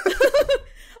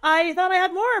 I thought I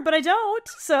had more, but I don't.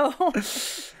 So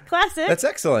classic. That's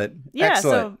excellent. Yeah.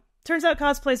 Excellent. So turns out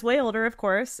cosplay's way older, of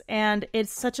course, and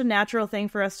it's such a natural thing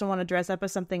for us to want to dress up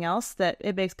as something else that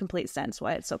it makes complete sense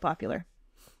why it's so popular.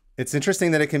 It's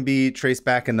interesting that it can be traced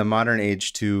back in the modern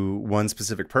age to one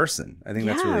specific person. I think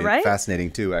that's really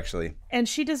fascinating too, actually. And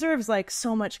she deserves like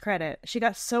so much credit. She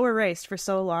got so erased for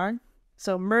so long.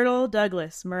 So Myrtle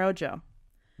Douglas Morojo.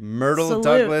 Myrtle Salute.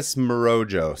 Douglas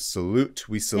Morojo. Salute.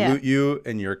 We salute you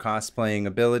and your cosplaying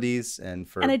abilities and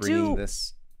for bringing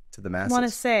this to the masses. I want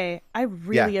to say, I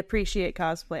really appreciate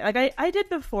cosplay. Like I did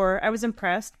before. I was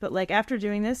impressed. But like after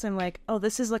doing this, I'm like, oh,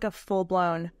 this is like a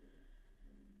full-blown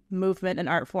movement and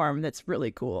art form that's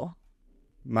really cool.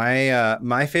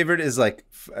 My favorite is like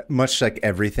much like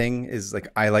everything is like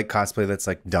I like cosplay that's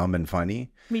like dumb and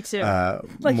funny. Me too.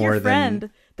 Like more your friend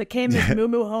that came as Moo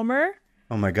Moo Homer.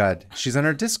 Oh my god, she's on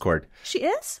our Discord. She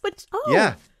is? But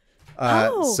yeah.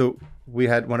 So we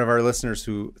had one of our listeners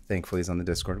who thankfully is on the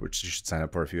Discord, which you should sign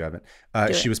up for if you haven't.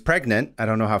 She was pregnant. I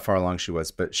don't know how far along she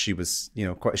was, but she was,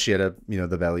 she had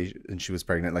the belly and she was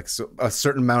pregnant, like a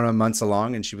certain amount of months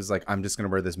along. And she was like, I'm just going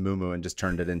to wear this muumuu, and just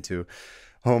turned it into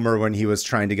Homer when he was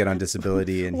trying to get on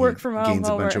disability and work from home gains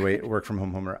Homer. A bunch of weight. Work from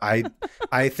home Homer.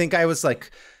 I think I was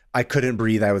like, I couldn't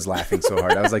breathe. I was laughing so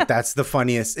hard. I was like, that's the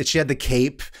funniest. She had the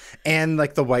cape and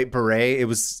like the white beret. It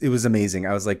was amazing.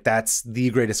 I was like, that's the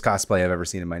greatest cosplay I've ever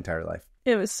seen in my entire life.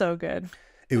 It was so good.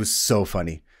 It was so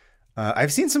funny.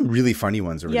 I've seen some really funny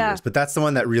ones over the years, but that's the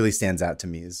one that really stands out to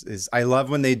me is I love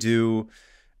when they do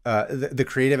the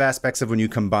creative aspects of when you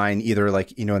combine either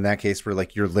like, in that case where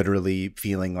like you're literally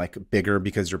feeling like bigger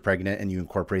because you're pregnant and you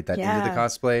incorporate that into the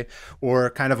cosplay,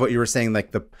 or kind of what you were saying,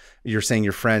 like you're saying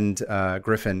your friend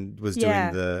Griffin was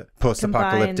doing the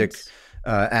post-apocalyptic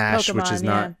Ash, Pokemon, which is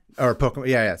not, or Pokemon.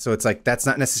 Yeah. So it's like, that's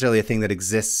not necessarily a thing that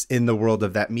exists in the world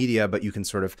of that media, but you can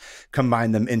sort of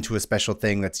combine them into a special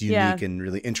thing that's unique and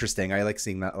really interesting. I like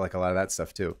seeing that, like a lot of that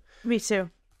stuff too. Me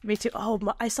too. Oh,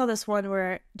 I saw this one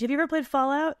where, have you ever played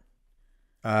Fallout?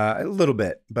 A little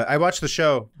bit, but I watched the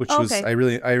show, which was, I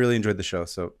really enjoyed the show.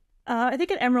 So I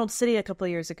think at Emerald City a couple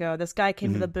of years ago, this guy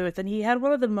came to the booth and he had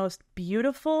one of the most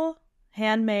beautiful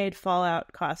handmade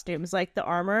Fallout costumes, like the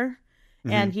armor.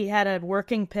 And he had a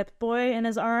working Pip-Boy in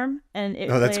his arm, and it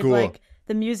that's played cool. like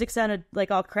the music sounded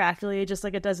like all crackly, just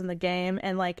like it does in the game,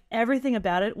 and like everything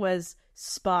about it was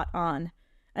spot on.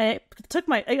 And it took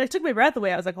my breath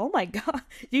away. I was like, "Oh my god,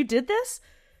 you did this?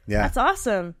 Yeah, that's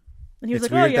awesome." And he was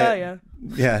it's like, "Oh yeah."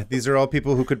 Yeah, these are all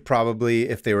people who could probably,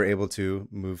 if they were able to,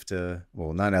 move to,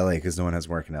 well, not LA because no one has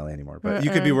work in LA anymore. But you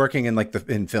could be working in like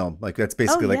in film, like that's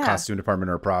basically like costume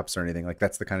department or props or anything. Like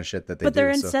that's the kind of shit that they do. But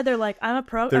they're instead they're like, I'm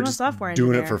a software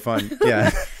engineer. Doing it for fun.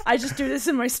 Yeah, I just do this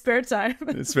in my spare time.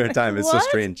 Spare time. It's so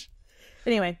strange.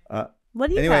 Anyway, what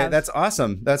do you Anyway, have? that's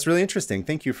awesome. That's really interesting.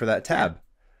 Thank you for that tab.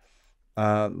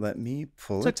 Let me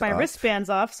pull it up. Took my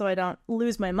wristbands off so I don't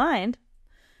lose my mind.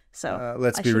 So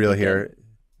let's be real here.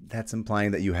 That's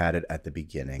implying that you had it at the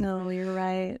beginning. No, you're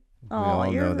right. We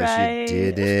all know that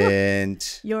you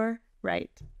didn't. You're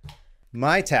right.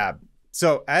 My tab.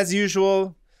 So as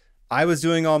usual, I was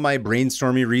doing all my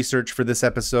brainstormy research for this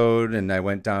episode, and I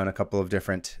went down a couple of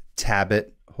different tabbit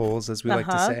holes, as we like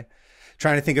to say,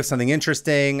 trying to think of something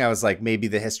interesting. I was like, maybe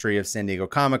the history of San Diego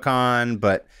Comic-Con,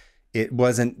 but there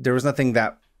was nothing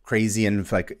that crazy and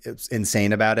like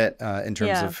insane about it in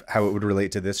terms of how it would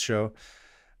relate to this show.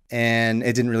 And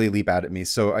it didn't really leap out at me.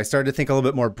 So I started to think a little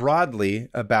bit more broadly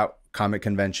about comic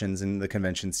conventions and the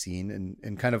convention scene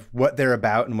and kind of what they're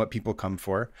about and what people come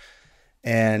for.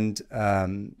 And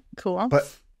cool.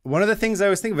 But one of the things I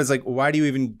always think of is like, why do you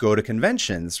even go to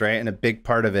conventions, right? And a big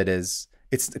part of it is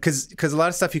it's because a lot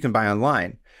of stuff you can buy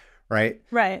online, right?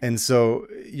 Right. And so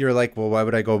you're like, well, why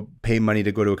would I go pay money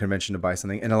to go to a convention to buy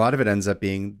something? And a lot of it ends up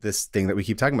being this thing that we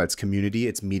keep talking about. It's community.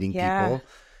 It's meeting people.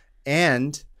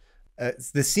 And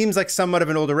this seems like somewhat of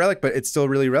an older relic, but it's still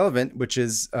really relevant, which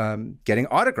is getting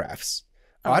autographs.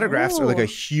 Autographs are like a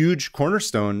huge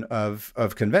cornerstone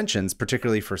of conventions,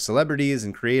 particularly for celebrities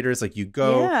and creators. Like you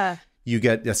go, you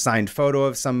get a signed photo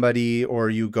of somebody, or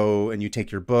you go and you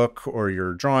take your book or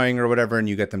your drawing or whatever, and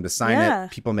you get them to sign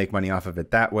it. People make money off of it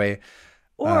that way.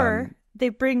 Or they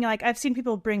bring like, I've seen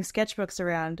people bring sketchbooks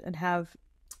around and have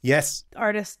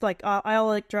artists like, I'll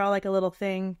like draw like a little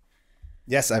thing.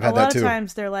 Yes, I've had that too. A lot of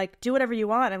times they're like, do whatever you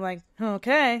want. I'm like,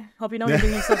 okay, hope you know what you're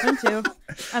getting yourself into.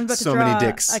 I'm about to draw many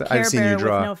dicks a Care I've seen Bear you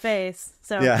draw with no face.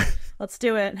 So let's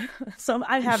do it. So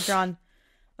I have drawn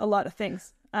a lot of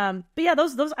things. But yeah,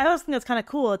 those I always think that's kind of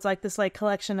cool. It's like this like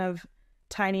collection of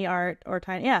tiny art or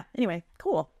tiny. Yeah. Anyway,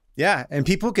 cool. Yeah, and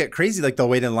people get crazy. Like they'll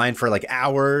wait in line for like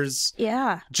hours.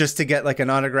 Yeah. Just to get like an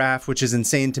autograph, which is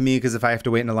insane to me because if I have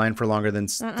to wait in a line for longer than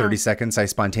 30 seconds, I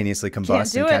spontaneously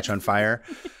combust and catch on fire.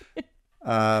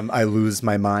 I lose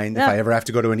my mind. If I ever have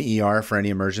to go to an ER for any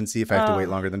emergency, if I have to wait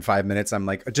longer than 5 minutes, I'm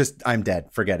like, I'm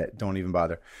dead. Forget it. Don't even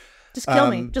bother. Just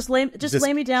kill me. Just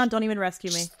lay me down. Don't even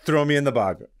rescue me. Throw me in the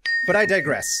bog. But I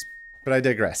digress.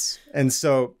 And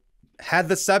so, had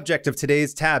the subject of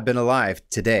today's tab been alive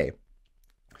today,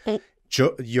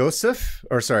 Joseph,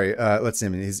 or sorry, let's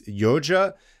name it. He's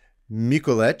Joja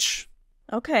Mikulich.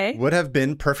 Okay. Would have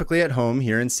been perfectly at home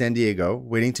here in San Diego,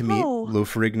 waiting to meet Lou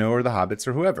Ferrigno or the Hobbits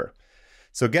or whoever.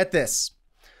 So get this.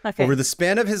 Okay. Over the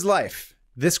span of his life,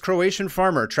 this Croatian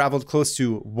farmer traveled close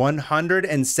to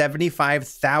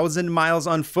 175,000 miles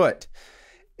on foot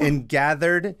and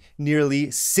gathered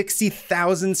nearly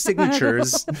 60,000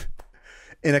 signatures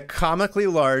in a comically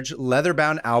large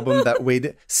leather-bound album that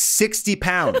weighed 60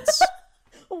 pounds.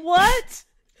 What?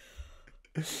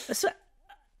 So,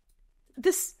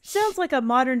 this sounds like a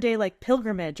modern day like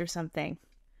pilgrimage or something.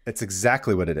 It's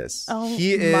exactly what it is. Oh,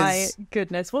 he is my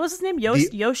goodness. What was his name?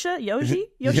 Joja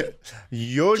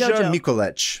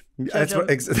Mikulich. That's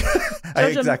what I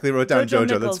exactly wrote down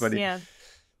Jojo. That's funny. Yeah.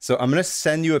 So I'm going to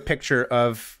send you a picture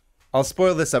of, I'll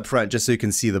spoil this up front just so you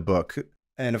can see the book.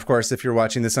 And of course, if you're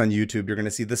watching this on YouTube, you're going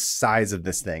to see the size of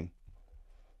this thing.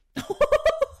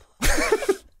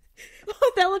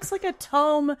 That looks like a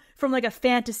tome from like a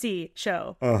fantasy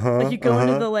show. Like you go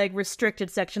into the like restricted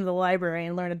section of the library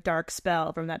and learn a dark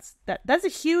spell from that's a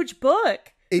huge book.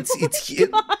 It's like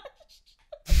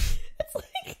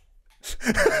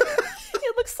it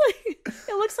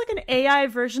looks like an AI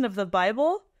version of the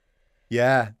Bible.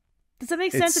 Yeah. Does that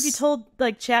make sense? If you told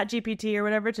like ChatGPT or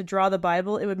whatever to draw the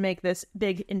Bible, it would make this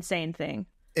big insane thing.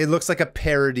 It looks like a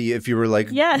parody if you were like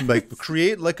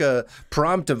create like a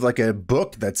prompt of like a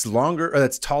book that's longer or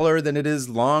that's taller than it is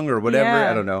long or whatever.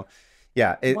 Yeah. I don't know.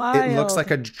 Yeah, it looks like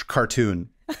a cartoon.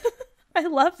 I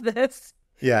love this.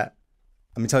 Yeah.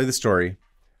 Let me tell you the story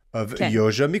of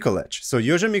Joja Mikulich. So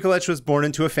Joja Mikulich was born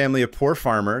into a family of poor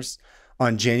farmers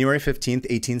on January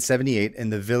 15th, 1878 in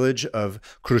the village of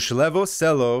Kruševo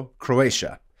Selo,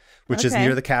 Croatia, which is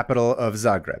near the capital of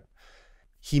Zagreb.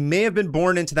 He may have been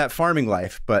born into that farming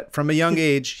life, but from a young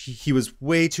age, he was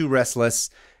way too restless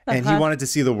and he wanted to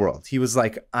see the world. He was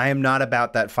like, I am not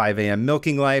about that 5 a.m.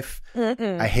 milking life.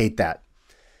 I hate that.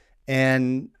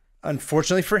 And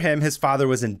unfortunately for him, his father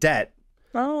was in debt.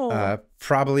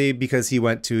 Probably because he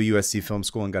went to USC Film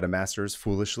School and got a master's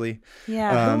foolishly.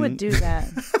 Yeah, who would do that?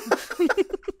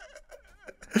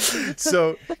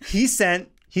 So he sent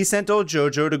old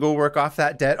Jojo to go work off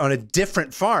that debt on a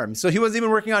different farm. So he wasn't even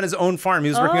working on his own farm. He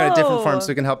was working on a different farm so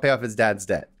he can help pay off his dad's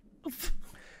debt.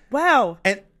 Wow.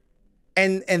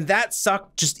 And that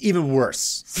sucked just even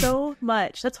worse. So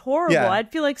much. That's horrible. Yeah.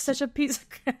 I'd feel like such a piece of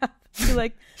crap. I'd be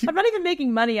like, I'm not even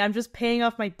making money. I'm just paying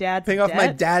off my dad's debt. Off my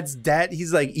dad's debt.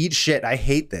 He's like, eat shit. I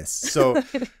hate this. So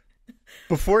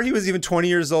before he was even 20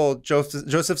 years old,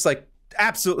 Joseph's like,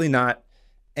 absolutely not.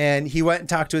 And he went and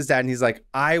talked to his dad and he's like,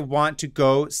 I want to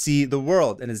go see the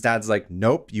world. And his dad's like,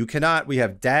 nope, you cannot. We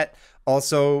have debt.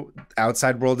 Also,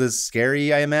 outside world is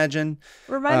scary, I imagine.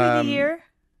 Remind me the year.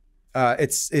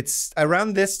 It's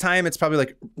around this time. It's probably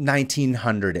like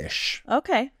 1900-ish.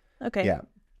 Okay. Yeah.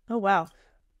 Oh, wow.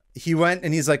 He went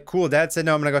and he's like, cool. Dad said,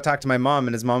 no, I'm going to go talk to my mom.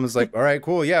 And his mom was like, all right,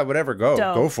 cool. Yeah, whatever.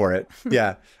 Go for it.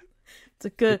 Yeah. It's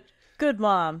a good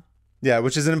mom. Yeah,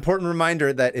 which is an important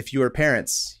reminder that if you are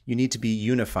parents, you need to be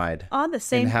unified. On the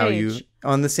same page.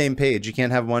 On the same page. You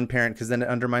can't have one parent because then it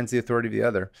undermines the authority of the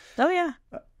other. Oh, yeah.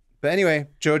 But anyway,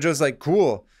 Jojo's like,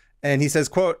 cool. And he says,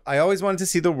 quote, I always wanted to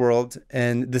see the world,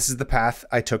 and this is the path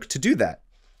I took to do that.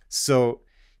 So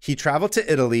he traveled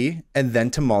to Italy and then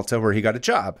to Malta where he got a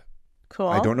job. Cool.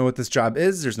 I don't know what this job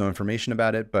is. There's no information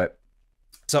about it. But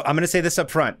so I'm going to say this up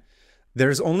front.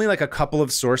 There's only like a couple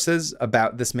of sources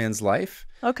about this man's life.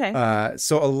 Okay.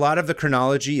 So a lot of the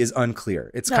chronology is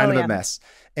unclear. It's kind of a mess.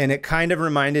 And it kind of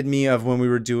reminded me of when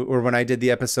when I did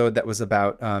the episode that was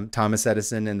about Thomas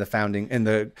Edison and the founding and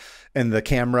the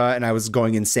camera, and I was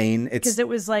going insane. Because it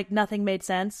was like nothing made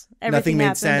sense. Everything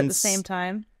happened at the same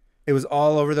time. It was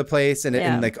all over the place,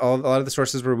 and like a lot of the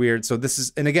sources were weird. So this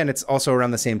is, and again, it's also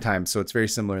around the same time, so it's very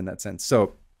similar in that sense.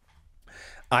 So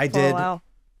I did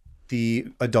the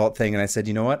adult thing, and I said,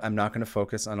 you know what? I'm not going to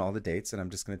focus on all the dates, and I'm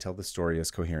just going to tell the story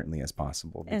as coherently as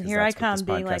possible. And here I come,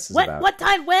 being like, what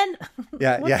time, when?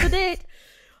 Yeah, What's the date?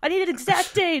 I needed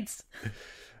exact dates.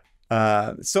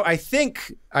 So I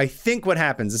think what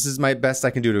happens, this is my best I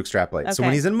can do to extrapolate. Okay. So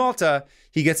when he's in Malta,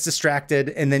 he gets distracted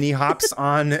and then he hops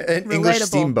on an English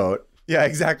steamboat. Yeah,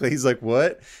 exactly. He's like,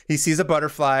 what? He sees a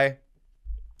butterfly.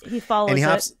 He follows and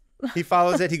it. He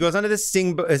follows it. He goes onto this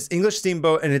English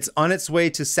steamboat, and it's on its way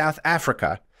to South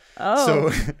Africa.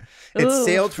 Oh. So it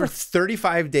sailed for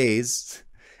 35 days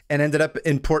and ended up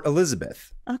in Port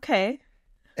Elizabeth. Okay.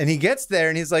 And he gets there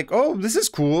and he's like, oh, this is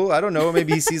cool. I don't know.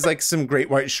 Maybe he sees like some great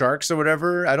white sharks or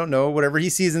whatever. I don't know. Whatever he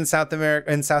sees in South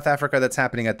Africa that's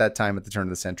happening at that time at the turn of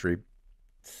the century.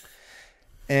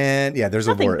 And yeah, there's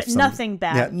nothing, a war. Nothing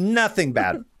bad. Yeah, nothing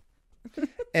bad.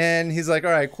 And he's like,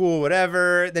 all right, cool,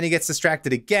 whatever. Then he gets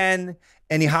distracted again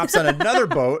and he hops on another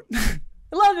boat. I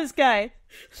love this guy.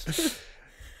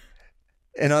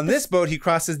 And on this boat, he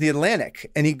crosses the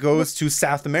Atlantic and he goes to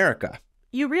South America.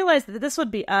 You realize that this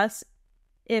would be us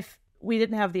if we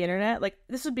didn't have the internet. Like,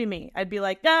 this would be me. I'd be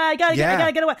like, I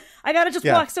gotta get away. I gotta just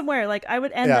walk somewhere. Like, I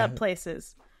would end up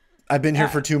places. I've been here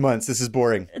for 2 months. This is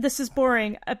boring. This is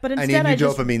boring. But instead, I need a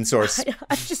new dopamine source.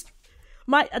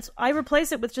 I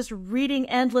replace it with just reading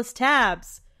endless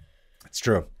tabs. It's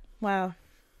true. Wow.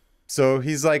 So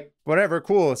he's like, whatever,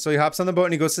 cool. So he hops on the boat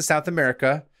and he goes to South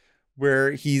America,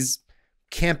 where he's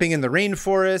camping in the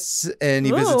rainforests, and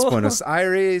he visits Buenos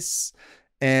Aires.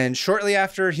 And shortly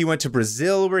after, he went to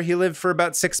Brazil, where he lived for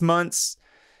about 6 months.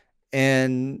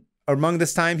 And among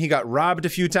this time, he got robbed a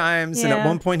few times. Yeah. And at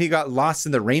one point, he got lost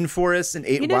in the rainforest and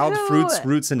ate wild fruits,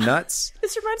 roots, and nuts.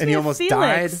 This reminds me of he almost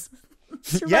Felix.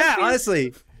 Died.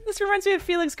 Honestly. This reminds me of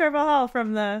Felix Carvajal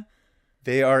from the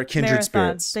They are kindred marathons.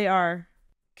 spirits. They are.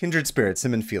 Kindred spirits,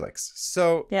 him and Felix.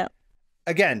 So, yeah.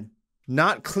 Again,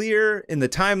 not clear in the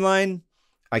timeline.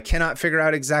 I cannot figure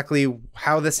out exactly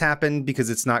how this happened because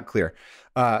it's not clear.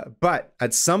 But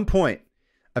at some point,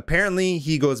 apparently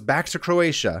he goes back to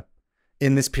Croatia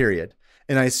in this period.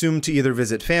 And I assume to either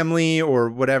visit family or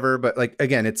whatever. But like,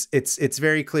 again, it's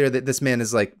very clear that this man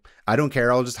is like, I don't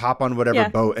care. I'll just hop on whatever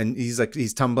boat. And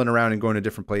he's tumbling around and going to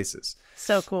different places.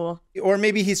 So cool. Or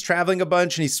maybe he's traveling a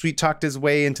bunch and he sweet talked his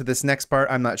way into this next part.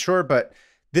 I'm not sure. But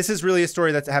this is really a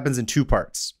story that happens in 2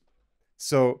 parts.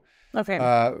 So,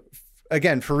 okay.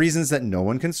 Again, for reasons that no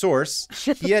one can source,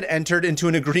 he had entered into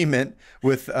an agreement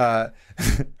with. I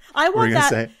want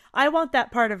that. I want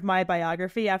that part of my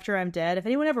biography after I'm dead. If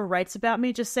anyone ever writes about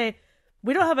me, just say,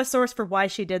 "We don't have a source for why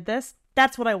she did this."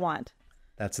 That's what I want.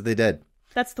 That's what they did.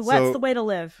 That's the way to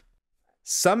live.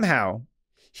 Somehow,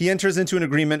 he enters into an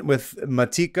agreement with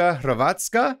Matica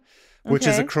Hrvatska, which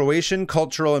is a Croatian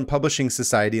cultural and publishing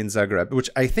society in Zagreb, which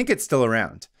I think it's still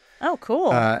around. Oh,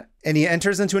 cool. And he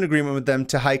enters into an agreement with them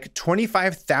to hike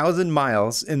 25,000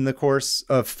 miles in the course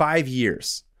of 5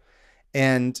 years.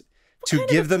 And to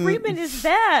give them... What kind of agreement is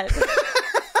that?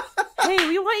 Hey,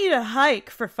 we want you to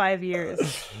hike for 5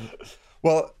 years.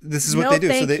 Well, this is what they do.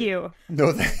 Thank you.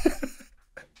 No,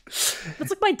 It's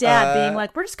like my dad being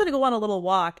like, we're just going to go on a little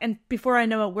walk. And before I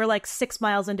know it, we're like 6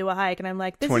 miles into a hike. And I'm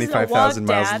like, this isn't a walk, 25,000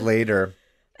 miles Dad. later.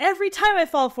 Every time I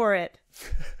fall for it.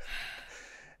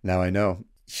 Now I know.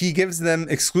 He gives them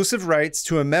exclusive rights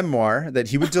to a memoir that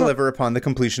he would deliver upon the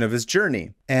completion of his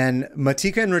journey. And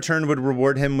Matica in return would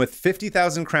reward him with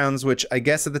 50,000 crowns, which I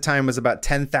guess at the time was about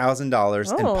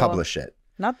 $10,000, and publish it.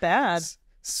 Not bad.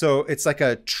 So it's like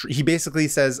he basically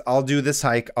says, I'll do this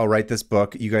hike. I'll write this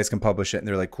book. You guys can publish it. And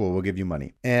they're like, cool, we'll give you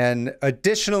money. And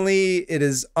additionally, it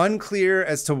is unclear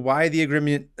as to why the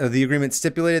agreement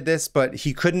stipulated this, but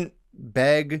he couldn't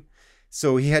beg.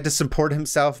 So he had to support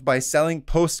himself by selling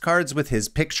postcards with his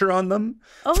picture on them.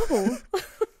 Oh.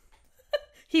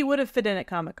 He would have fit in at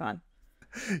Comic-Con.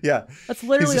 Yeah. That's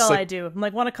literally all I do. I'm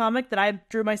like, want a comic that I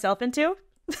drew myself into?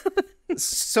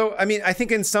 So, I mean, I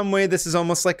think in some way this is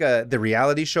almost like the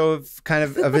reality show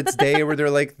of its day, where they're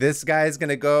like, this guy's going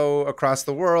to go across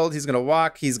the world. He's going to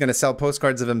walk. He's going to sell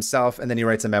postcards of himself. And then he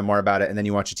writes a memoir about it. And then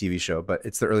you watch a TV show. But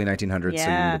it's the early 1900s, so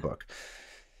you read a book.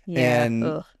 Yeah.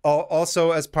 And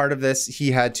also, as part of this,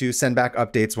 he had to send back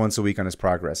updates once a week on his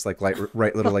progress,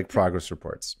 write little progress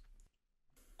reports.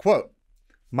 Quote,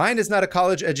 "Mine is not a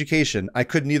college education. I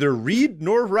could neither read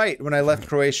nor write when I left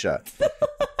Croatia.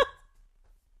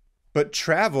 But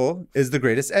travel is the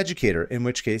greatest educator," in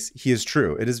which case he is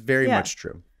true. It is very much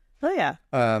true. Oh, yeah.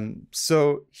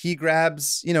 So he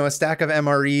grabs, a stack of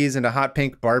MREs and a hot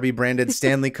pink Barbie branded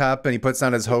Stanley Cup, and he puts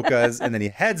on his Hokas, and then he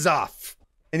heads off.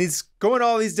 And he's going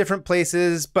all these different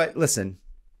places. But listen,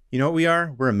 you know what we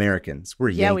are? We're Americans. We're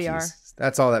Yankees. Yeah, we are.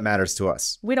 That's all that matters to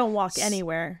us. We don't walk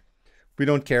anywhere. We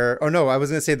don't care. Oh, no, I was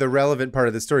going to say the relevant part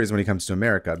of the story is when he comes to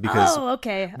America. Because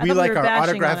we like our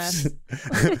autographs.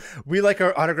 We like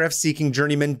our autograph-seeking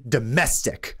journeyman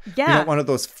domestic. Yeah. We don't want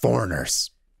those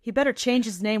foreigners. He better change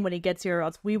his name when he gets here, or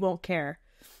else we won't care.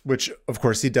 Which, of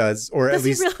course, he does. Or does at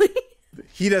least... he really?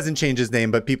 He doesn't change his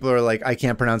name, but people are like, I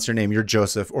can't pronounce your name. You're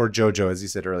Joseph or Jojo, as you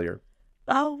said earlier.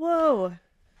 Oh, whoa.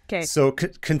 Okay. So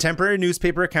contemporary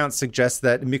newspaper accounts suggest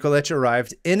that Mikulich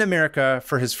arrived in America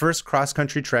for his first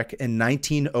cross-country trek in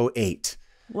 1908.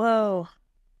 Whoa.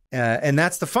 And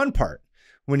that's the fun part.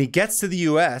 When he gets to the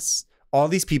U.S., all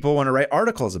these people want to write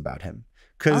articles about him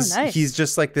because he's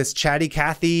just like this chatty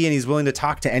Cathy, and he's willing to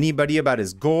talk to anybody about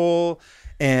his goal.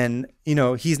 And, you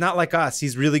know, he's not like us.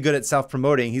 He's really good at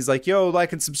self-promoting. He's like, yo,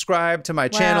 like and subscribe to my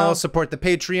channel, support the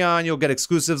Patreon. You'll get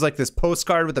exclusives like this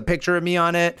postcard with a picture of me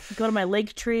on it. Go to my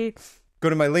link tree.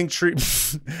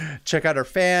 Check out our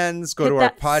fans. Go to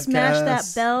our podcast.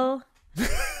 Smash that bell.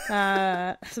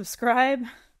 Subscribe.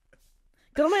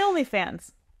 Go to my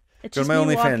OnlyFans. It's Go just to my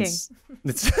me OnlyFans.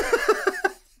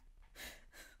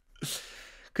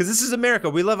 Because this is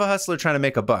America. We love a hustler trying to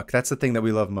make a buck. That's the thing that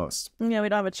we love most. Yeah, we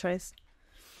don't have a choice.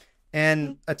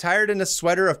 And attired in a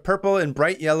sweater of purple and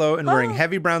bright yellow and wearing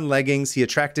heavy brown leggings, he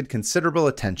attracted considerable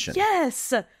attention.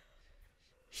 Yes.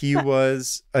 He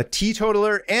was a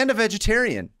teetotaler and a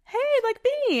vegetarian. Hey, like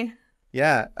me.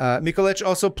 Yeah. Mikulich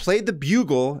also played the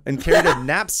bugle and carried a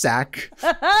knapsack.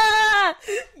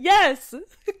 Yes.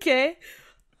 Okay.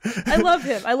 I love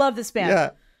him. I love this man.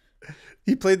 Yeah.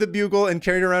 He played the bugle and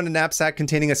carried around a knapsack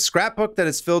containing a scrapbook that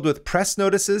is filled with press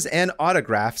notices and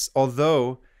autographs,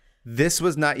 although this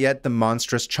was not yet the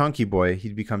monstrous chonky boy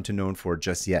he'd become known for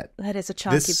just yet. That is a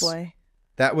chonky boy.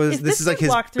 This is like his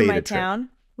walked through beta my trip. town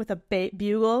with a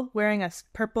bugle wearing a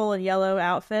purple and yellow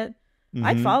outfit.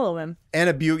 I'd follow him. And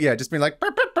a bugle, yeah, just being like...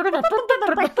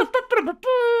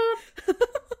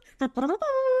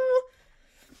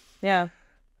 Yeah.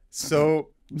 So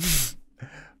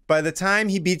by the time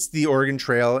he beats the Oregon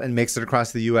Trail and makes it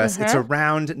across the U.S., it's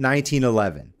around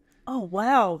 1911. Oh,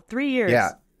 wow. 3 years.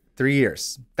 Yeah, 3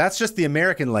 years. That's just the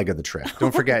American leg of the trip.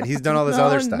 Don't forget, he's done all this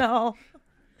other stuff. No.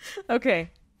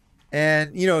 Okay.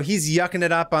 And, you know, he's yucking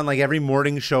it up on like every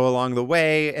morning show along the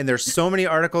way. And there's so many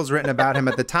articles written about him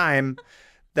at the time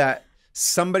that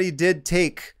somebody did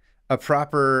take a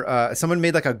proper, someone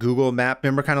made like a Google map.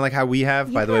 Remember kind of like how we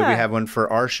have, by the way, we have one for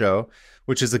our show,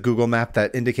 which is a Google map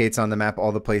that indicates on the map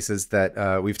all the places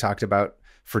that we've talked about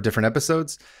for different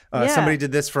episodes. Somebody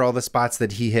did this for all the spots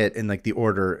that he hit in like the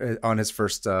order on his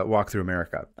first walk through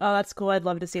America. Oh, that's cool. I'd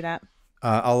love to see that.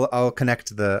 I'll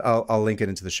link it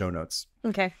into the show notes.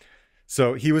 Okay.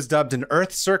 So he was dubbed an Earth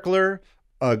Circler,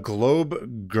 a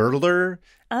Globe Girdler,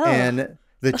 and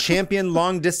the champion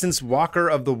long distance walker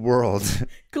of the world.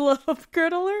 Globe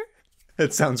girdler?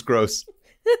 That sounds gross.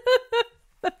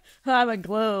 I'm a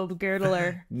globe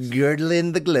girdler.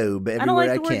 Girdling the globe everywhere I can. I don't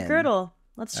like the word girdle.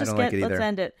 Let's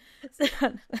end it.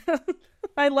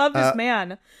 I love this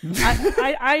man.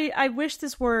 I wish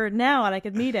this were now and I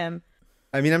could meet him.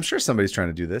 I mean, I'm sure somebody's trying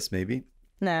to do this, maybe.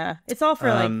 Nah, it's all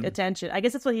for like attention. I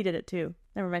guess that's what he did it too.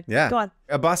 Never mind. Yeah. Go on.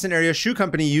 A Boston area shoe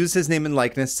company used his name and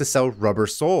likeness to sell rubber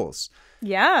soles.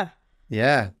 Yeah.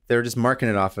 Yeah. They were just marking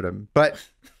it off at him. But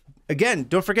again,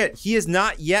 don't forget, he is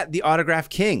not yet the autograph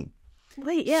king.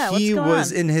 Wait, yeah. He what's going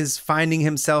was on? in his finding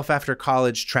himself after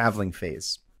college traveling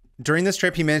phase. During this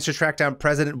trip, he managed to track down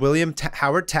President William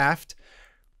Howard Taft,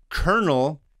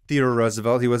 Colonel Theodore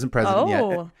Roosevelt, he wasn't president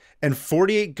yet, and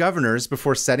 48 governors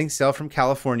before setting sail from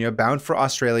California, bound for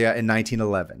Australia in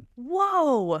 1911.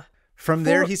 Whoa. From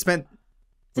there, he spent...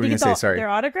 Did he get their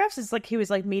autographs? It's like he was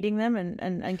like meeting them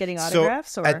and getting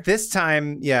autographs? So or? at this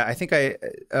time, yeah, I think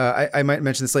I might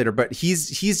mention this later, but he's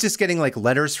just getting like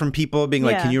letters from people being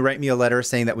like, can you write me a letter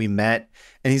saying that we met?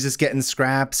 And he's just getting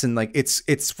scraps and like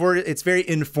it's very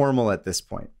informal at this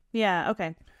point. Yeah,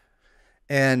 okay.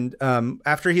 And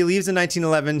after he leaves in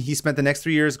 1911, he spent the next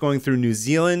 3 years going through New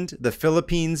Zealand, the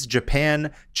Philippines,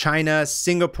 Japan, China,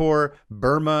 Singapore,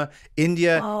 Burma,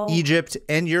 India, Egypt,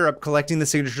 and Europe, collecting the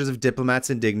signatures of diplomats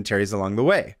and dignitaries along the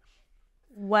way.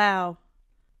 Wow.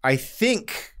 I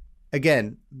think,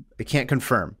 again, I can't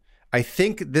confirm. I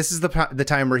think this is the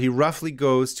time where he roughly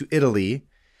goes to Italy.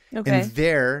 Okay. And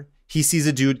there he sees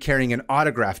a dude carrying an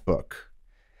autograph book.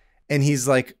 And he's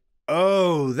like,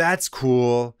 oh, that's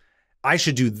cool. I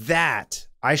should do that.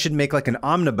 I should make like an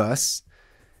omnibus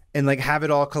and like have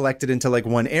it all collected into like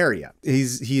one area.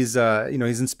 He's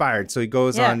inspired. So he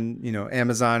goes on,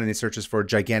 Amazon and he searches for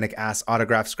gigantic ass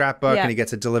autograph scrapbook and he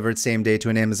gets it delivered same day to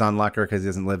an Amazon locker because he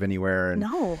doesn't live anywhere. And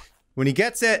when he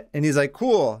gets it and he's like,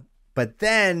 cool. But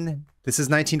then this is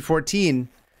 1914.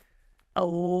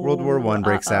 World War I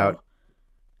breaks out.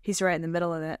 He's right in the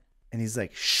middle of it. And he's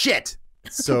like, shit.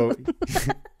 So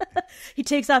he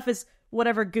takes off his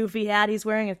whatever goofy hat he's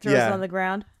wearing and throws it on the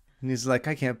ground. And he's like,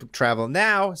 I can't travel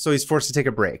now. So he's forced to take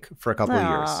a break for a couple of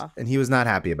years. And he was not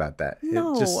happy about that.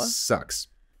 No. It just sucks.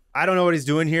 I don't know what he's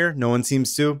doing here. No one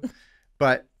seems to.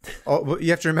 But what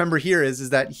you have to remember here is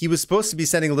that he was supposed to be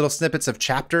sending little snippets of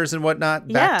chapters and whatnot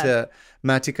back to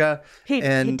Matika. He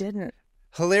and didn't.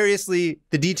 Hilariously,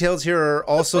 the details here are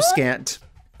also scant.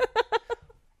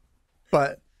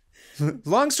 But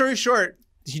long story short,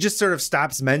 he just sort of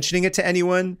stops mentioning it to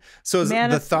anyone. So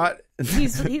the thought...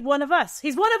 he's one of us.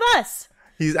 He's one of us.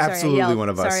 He's absolutely one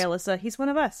of us. Sorry, Alyssa. He's one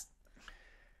of us.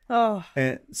 Oh.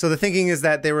 And so the thinking is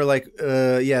that they were like,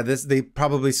 they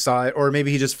probably saw it, or maybe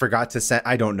he just forgot to send.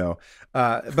 I don't know.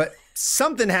 But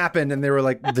something happened, and they were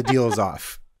like, the deal is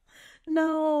off.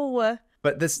 No.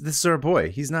 But this is our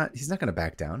boy. He's not going to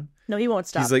back down. No, he won't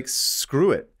stop. He's like,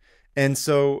 screw it. And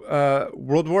so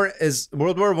World War I is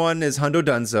Hundo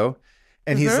Dunzo,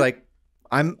 and he's like,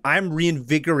 I'm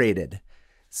reinvigorated.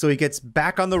 So he gets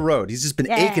back on the road. He's just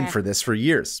been aching for this for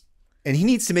years. And he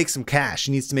needs to make some cash.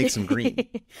 He needs to make some green.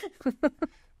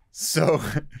 So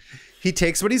he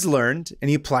takes what he's learned and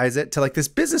he applies it to like this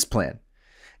business plan.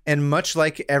 And much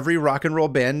like every rock and roll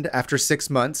band, after 6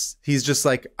 months, he's just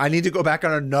like, I need to go back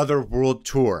on another world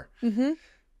tour. Mm-hmm.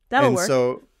 That'll work.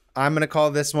 So I'm going to call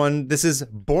this one, this is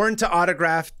Born to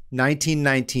Autograph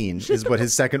 1919 is what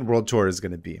his second world tour is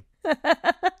going to be.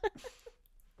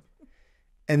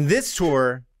 And this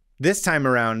tour... This time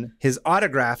around, his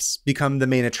autographs become the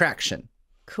main attraction.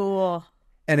 Cool.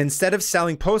 And instead of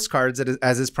selling postcards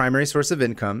as his primary source of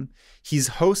income, he's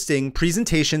hosting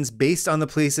presentations based on the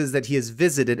places that he has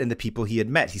visited and the people he had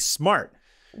met. He's smart.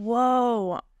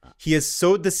 Whoa. He has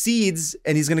sowed the seeds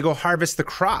and he's going to go harvest the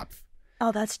crop.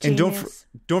 Oh, that's genius.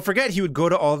 And don't forget, he would go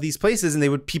to all these places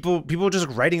and people were just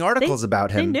writing articles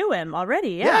about him. They knew him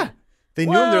already, yeah. They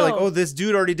knew him. They're like, oh, this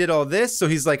dude already did all this. So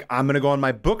he's like, I'm going to go on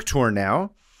my book tour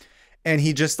now. And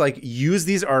he just like used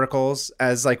these articles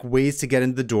as like ways to get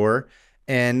into the door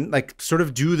and like sort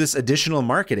of do this additional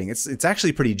marketing. It's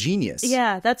actually pretty genius.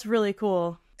 Yeah, that's really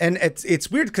cool. And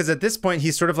it's weird because at this point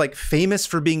he's sort of like famous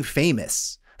for being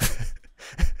famous.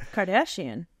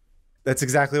 Kardashian. That's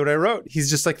exactly what I wrote. He's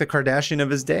just like the Kardashian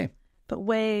of his day. But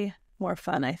way more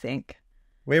fun, I think.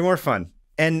 Way more fun.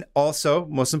 And also,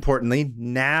 most importantly,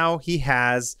 now he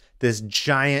has this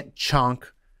giant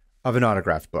chunk of an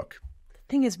autograph book.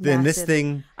 Thing is massive. Then this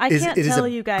thing I can't tell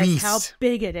you guys beast. how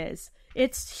big it is.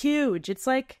 It's huge. It's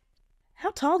like,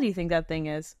 how tall do you think that thing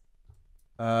is?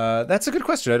 That's a good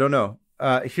question. I don't know.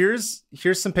 Here's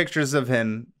some pictures of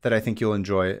him that I think you'll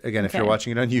enjoy. Again, if you're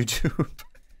watching it on YouTube,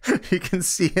 you can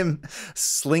see him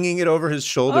slinging it over his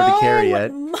shoulder to carry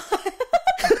it.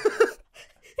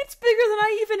 It's bigger than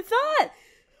I even thought.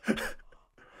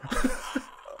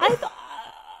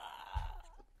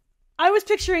 I was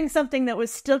picturing something that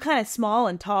was still kind of small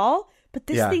and tall, but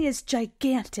this thing is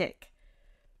gigantic.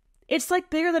 It's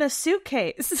like bigger than a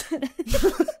suitcase. He's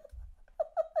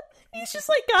just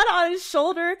like got it on his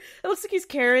shoulder. It looks like he's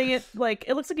carrying it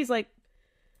it looks like he's like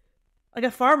a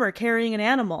farmer carrying an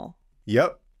animal.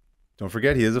 Yep. Don't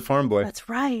forget, he is a farm boy. That's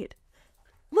right.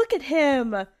 Look at him.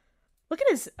 Look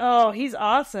at his... Oh, he's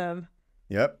awesome.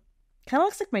 Yep. Kind of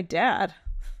looks like my dad.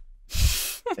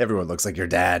 Everyone looks like your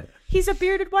dad. He's a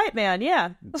bearded white man, yeah.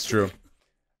 It's true.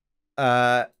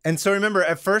 And so remember,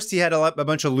 at first he had a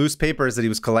bunch of loose papers that he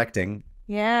was collecting.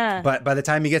 Yeah. But by the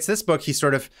time he gets this book, he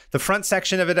sort of... The front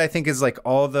section of it, I think, is like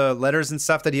all the letters and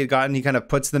stuff that he had gotten. He kind of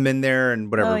puts them in there and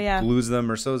whatever, glues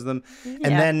them or sews them. Yeah.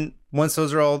 And then once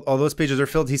those are all those pages are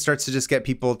filled, he starts to just get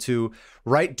people to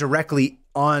write directly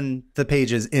on the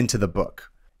pages into the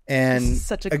book. And this is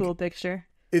such a cool picture.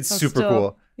 It's super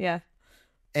cool. Yeah.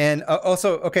 And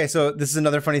also, okay, so this is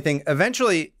another funny thing.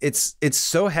 Eventually, it's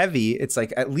so heavy, it's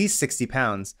like at least 60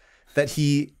 pounds, that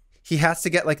he has to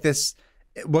get like this,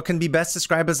 what can be best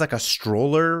described as like a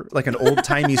stroller, like an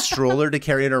old-timey stroller to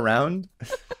carry it around.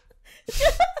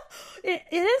 It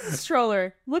is a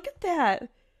stroller. Look at that.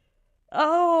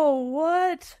 Oh,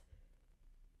 what?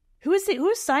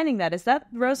 Who's signing that? Is that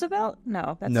Roosevelt?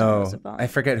 No, that's not Roosevelt. I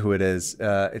forget who it is.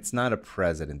 It's not a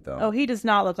president, though. Oh, he does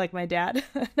not look like my dad.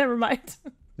 Never mind.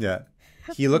 Yeah.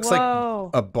 He looks like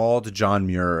a bald John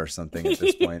Muir or something at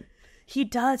this point. He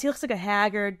does. He looks like a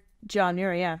haggard John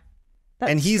Muir, yeah.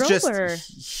 And he's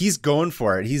going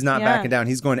for it. He's not backing down.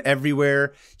 He's going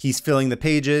everywhere. He's filling the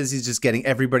pages. He's just getting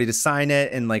everybody to sign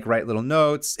it and like write little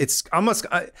notes. It's almost,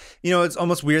 it's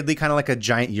almost weirdly kind of like a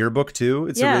giant yearbook too.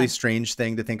 It's a really strange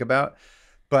thing to think about.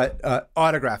 But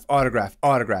autograph.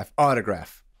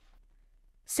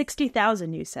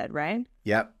 60,000 you said, right?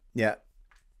 Yep.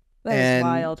 That is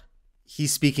wild.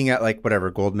 He's speaking at like whatever,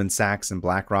 Goldman Sachs and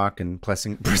BlackRock and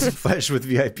pressing flesh with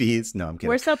VIPs. No, I'm kidding.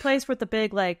 Where's that place with the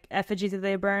big like effigies that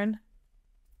they burn?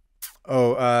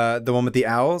 Oh, the one with the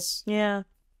owls? Yeah.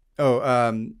 Oh,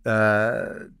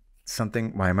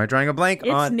 something. Why am I drawing a blank?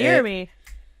 It's near me.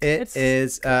 It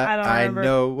is. I don't I remember.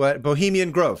 know what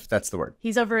Bohemian Grove. That's the word.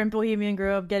 He's over in Bohemian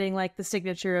Grove getting like the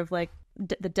signature of like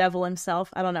the devil himself.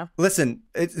 I don't know. Listen,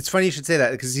 it's funny you should say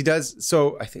that because he does.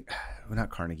 So I think, well, not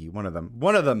Carnegie, one of them.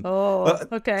 Oh,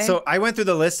 okay. So I went through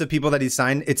the list of people that he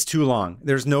signed. It's too long.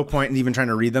 There's no point in even trying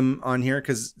to read them on here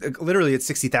because literally it's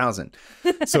 60,000.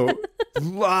 So a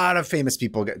lot of famous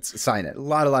people sign it. A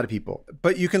lot of people.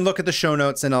 But you can look at the show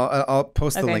notes and I'll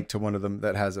post the link to one of them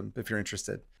that has them if you're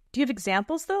interested. Do you have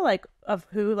examples though, like of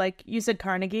who, like you said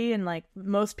Carnegie and like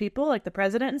most people, like the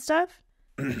president and stuff?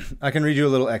 I can read you a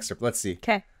little excerpt. Let's see.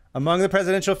 Okay. Among the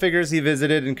presidential figures he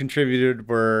visited and contributed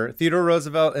were Theodore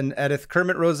Roosevelt and Edith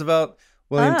Kermit Roosevelt,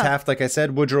 William Taft, like I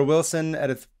said, Woodrow Wilson,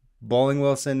 Edith Bowling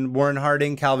Wilson, Warren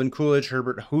Harding, Calvin Coolidge,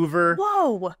 Herbert Hoover.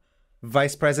 Whoa.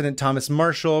 Vice President Thomas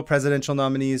Marshall, presidential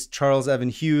nominees Charles Evan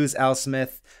Hughes, Al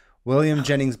Smith, William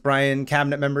Jennings Bryan,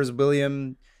 cabinet members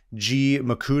William G.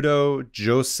 Makudo,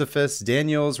 Josephus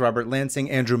Daniels, Robert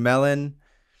Lansing, Andrew Mellon.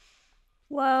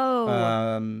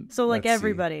 Whoa. So like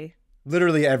everybody.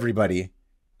 Literally everybody.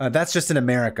 That's just in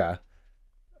America.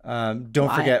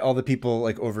 Don't forget all the people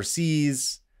like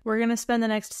overseas. We're going to spend the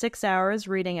next 6 hours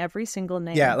reading every single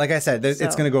name. Yeah, like I said,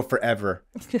 it's going to go forever.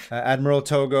 Admiral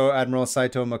Togo, Admiral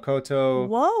Saito Makoto.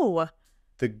 Whoa.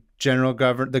 The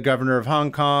the governor of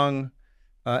Hong Kong,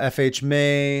 F.H.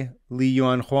 May, Li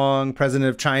Yuan Huang, president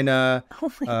of China,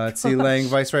 Tsi Lang,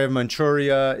 viceroy of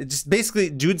Manchuria. It just basically,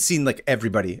 dude's seen like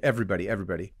everybody.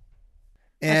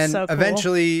 And so cool.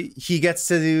 Eventually he gets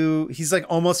to do, he's like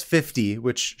almost 50,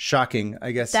 which shocking.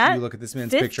 I guess you look at this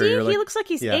man's 50? picture. You're like, he looks like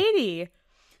he's 80.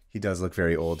 He does look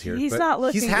very old here. He's but not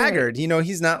looking he's haggard. good. You know,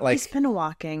 he's not like. He's been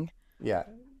walking. Yeah.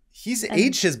 He's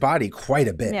aged his body quite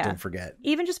a bit, don't forget.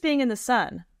 Even just being in the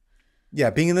sun. Yeah,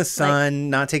 being in the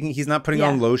sun, he's not putting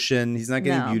on lotion. He's not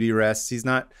getting beauty rests. He's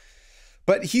not,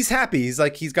 but he's happy. He's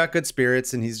like, he's got good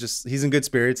spirits and he's in good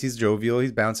spirits. He's jovial.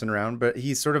 He's bouncing around, but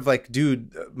he's sort of like,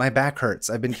 dude, my back hurts.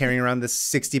 I've been carrying around this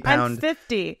 60-pound.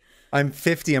 I'm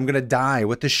 50. I'm going to die.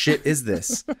 What the shit is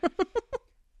this?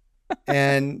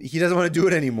 And he doesn't want to do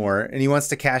it anymore. And he wants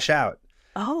to cash out.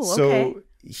 Oh, okay. So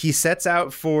he sets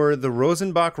out for the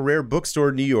Rosenbach Rare Bookstore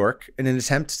in New York in an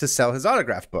attempt to sell his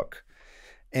autograph book.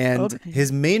 And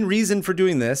his main reason for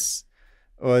doing this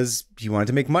was he wanted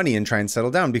to make money and try and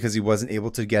settle down because he wasn't able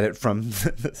to get it from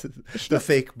the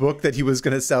fake book that he was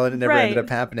going to sell, and it never ended up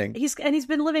happening. He's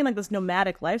been living like this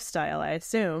nomadic lifestyle, I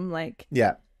assume.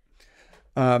 Yeah.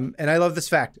 And I love this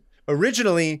fact.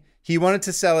 Originally, he wanted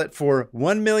to sell it for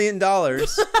 $1 million.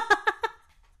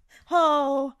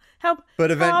 Oh, how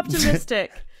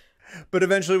optimistic. But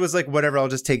eventually was like, whatever, I'll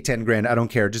just take 10 grand. I don't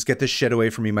care. Just get this shit away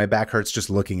from me. My back hurts just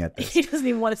looking at this. He doesn't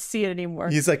even want to see it anymore.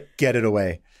 He's like, get it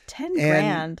away. 10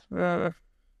 grand.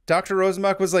 Dr.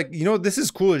 Rosenbach was like, this is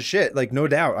cool as shit. Like, no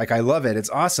doubt. Like, I love it. It's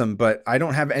awesome. But I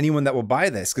don't have anyone that will buy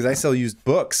this because I sell used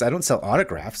books. I don't sell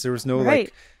autographs. There was no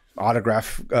like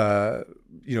autograph,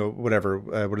 whatever.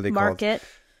 What are they called?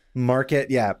 Market.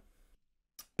 Yeah.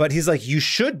 But he's like, what you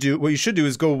should do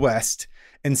is go west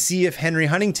and see if Henry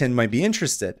Huntington might be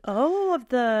interested. Oh, of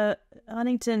the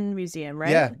Huntington Museum, right?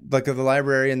 Yeah, like of the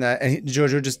library and that. And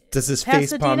Jojo just does this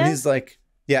face palm. He's like,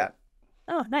 yeah.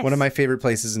 Oh, nice. One of my favorite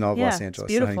places in all of Los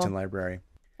Angeles, the Huntington Library.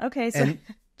 Okay, so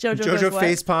Jojo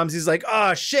face palms. He's like,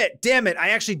 oh, shit, damn it. I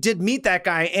actually did meet that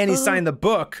guy and he signed the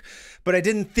book, but I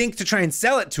didn't think to try and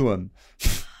sell it to him.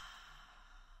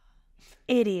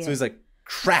 Idiot. So he's like,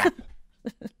 crap.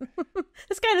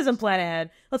 This guy doesn't plan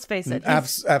ahead. Let's face it.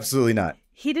 Absolutely not.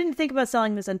 He didn't think about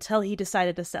selling this until he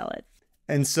decided to sell it.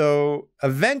 And so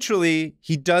eventually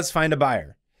he does find a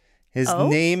buyer. His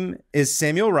name is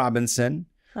Samuel Robinson,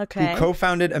 who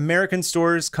co-founded American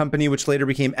Stores Company, which later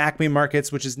became Acme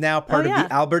Markets, which is now part of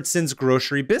the Albertsons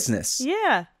grocery business.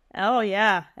 Yeah. Oh,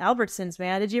 yeah. Albertsons,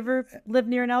 man. Did you ever live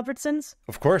near an Albertsons?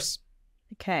 Of course.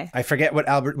 Okay. I forget what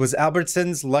was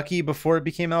Albertsons Lucky before it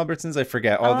became Albertsons? I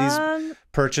forget. All these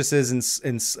purchases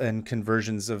and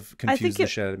conversions have confused the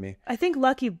shit out of me. I think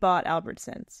Lucky bought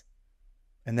Albertsons.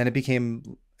 And then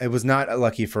it was not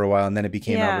Lucky for a while, and then it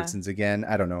became Albertsons again.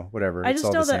 I don't know. Whatever. I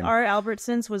just know that our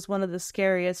Albertsons was one of the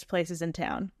scariest places in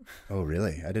town. Oh,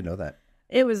 really? I didn't know that.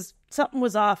 Something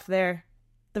was off there.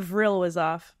 The vril was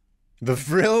off. The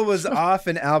vril was off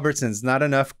in Albertsons. Not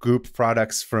enough Goop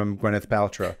products from Gwyneth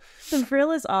Paltrow. The vril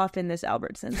is off in this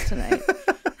Albertsons tonight.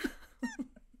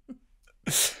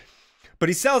 But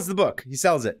he sells the book. He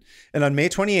sells it. And on May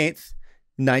 28th,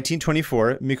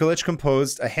 1924, Mikulich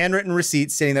composed a handwritten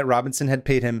receipt stating that Robinson had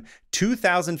paid him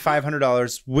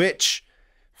 $2,500, which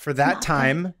for that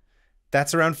time,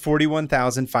 that's around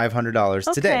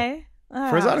 $41,500 today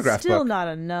for his autograph book. Still not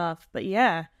enough, but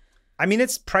yeah. I mean,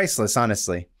 it's priceless,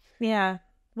 honestly. Yeah.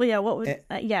 Well, yeah, what would...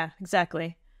 yeah,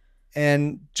 exactly.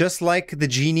 And just like the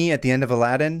genie at the end of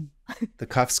Aladdin, the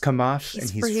cuffs come off and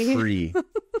he's free.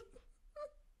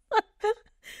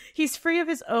 He's free of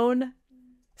his own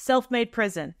self-made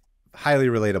prison. Highly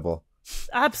relatable.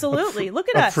 Absolutely. Look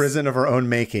at us. A prison of our own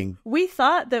making. We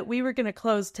thought that we were going to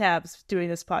close tabs doing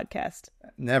this podcast.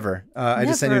 Never. I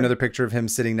just sent you another picture of him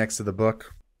sitting next to the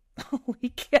book.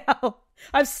 Holy cow.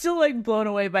 I'm still like blown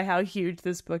away by how huge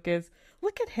this book is.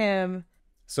 Look at him.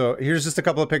 So here's just a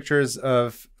couple of pictures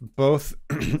of both.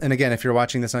 And again, if you're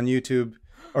watching this on YouTube,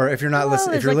 or if you're not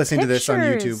listening, if you're listening to this on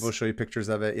YouTube, we'll show you pictures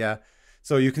of it. Yeah.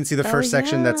 So you can see the first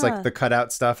section that's like the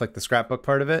cutout stuff, like the scrapbook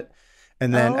part of it.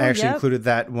 And then I actually included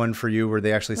that one for you where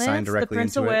they actually signed directly the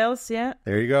Prince into of Wales, yeah.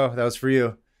 There you go. That was for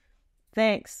you.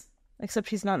 Thanks. Except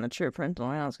he's not in the true Prince of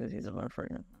Wales because he's a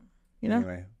motherfucker. You know?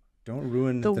 Anyway, don't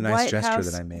ruin the nice gesture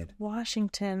House, that I made.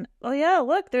 Washington. Oh, yeah,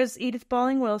 look, there's Edith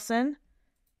Balling Wilson.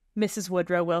 Mrs.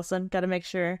 Woodrow Wilson. Got to make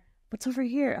sure. What's over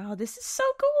here? Oh, this is so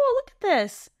cool. Look at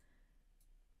this.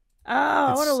 Oh,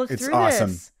 I want to look through this. It's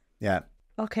awesome. Yeah.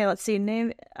 Okay, let's see.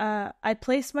 I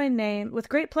place my name with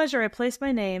great pleasure. I place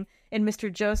my name in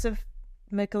Mr. Joseph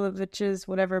Mikulovich's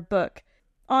whatever book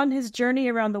on his journey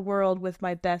around the world with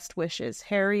my best wishes.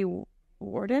 Harry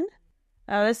Warden.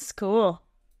 Oh, this is cool.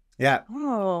 Yeah.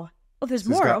 Oh, there's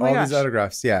so more. Got oh my all gosh. these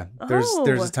autographs. Yeah. There's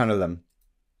a ton of them.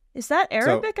 Is that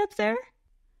Arabic up there?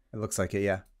 It looks like it.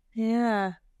 Yeah.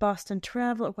 Yeah. Boston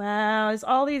Traveler. Wow, there's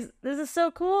all these. This is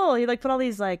so cool. He like put all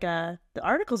these like the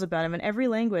articles about him in every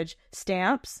language.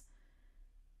 Stamps.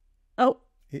 Oh,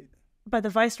 by the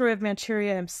Viceroy of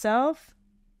Manchuria himself.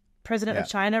 President of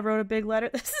China wrote a big letter.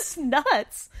 This is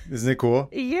nuts. Isn't it cool?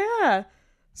 Yeah.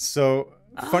 So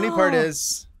funny part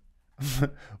is,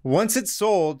 once it's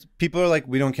sold, people are like,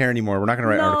 we don't care anymore. We're not going to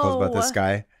write articles about this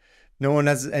guy. No one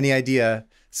has any idea.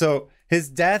 So his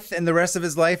death and the rest of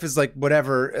his life is like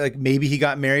whatever. Like maybe he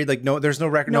got married. Like no, there's no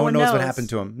record. No one knows what happened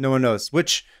to him. No one knows,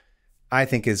 which I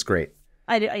think is great.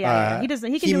 Yeah. He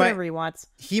doesn't. He can do whatever he wants.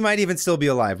 He might even still be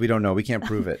alive. We don't know. We can't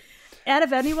prove it. Out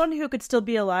of anyone who could still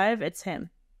be alive, it's him.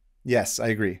 Yes, I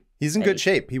agree. He's in good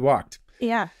shape. He walked.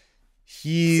 Yeah.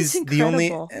 He's the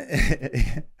only.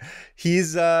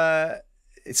 He's So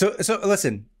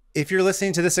listen. If you're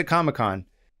listening to this at Comic-Con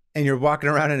and you're walking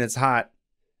around and it's hot,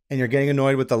 and you're getting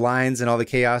annoyed with the lines and all the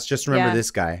chaos, just remember this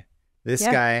guy. This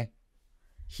guy,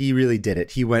 he really did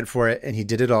it. He went for it, and he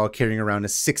did it all carrying around a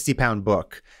 60-pound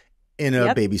book in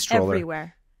a baby stroller.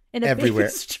 Everywhere. Baby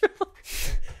stroller.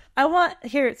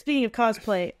 Speaking of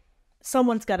cosplay,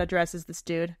 someone's got to dress as this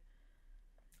dude.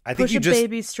 I think Push a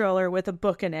baby stroller with a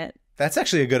book in it. That's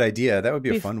actually a good idea. That would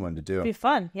be a fun one to do. Be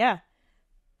fun, yeah.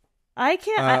 I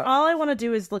can't. All I want to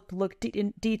do is look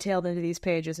detailed into these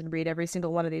pages and read every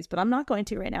single one of these, but I'm not going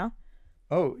to right now.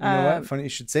 Oh, you know what? Funny you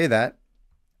should say that.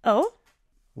 Oh?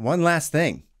 One last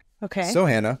thing. Okay. So,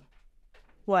 Hannah.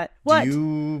 What? Do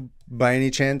you, by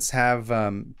any chance, have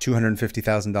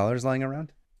 $250,000 lying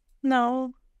around?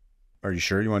 No. Are you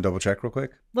sure? You want to double check real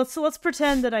quick? Let's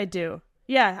pretend that I do.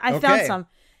 Yeah, I found some.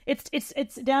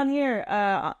 It's down here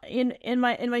in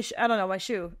my I don't know, my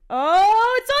shoe.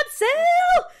 Oh, it's on sale.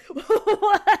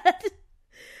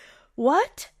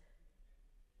 What?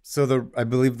 So I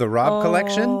believe the Rob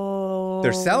collection,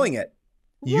 they're selling it.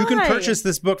 Why? You can purchase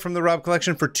this book from the Rob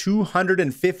collection for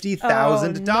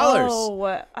 $250,000.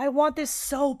 No, I want this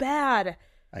so bad.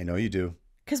 I know you do.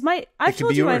 Because I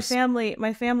told you my family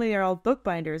are all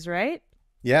bookbinders, right?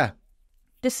 Yeah.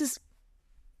 This is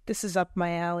up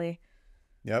my alley.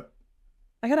 Yep.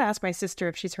 I gotta ask my sister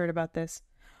if she's heard about this.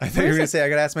 I thought you were gonna say I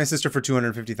gotta ask my sister for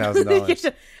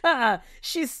 $250,000.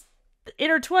 She's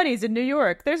in her 20s in New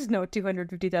York. There's no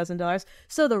 $250,000.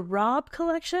 So the Rob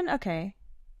collection? Okay.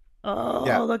 Oh,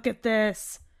 yeah. Look at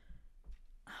this.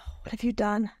 Oh, what have you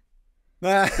done?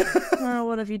 Oh,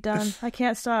 what have you done? I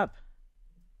can't stop.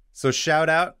 So shout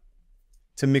out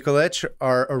to Mikulich,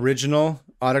 our original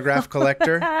autograph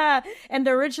collector. And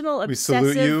the original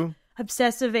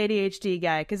obsessive ADHD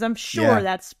guy, because I'm sure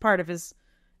that's part of his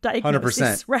diagnosis,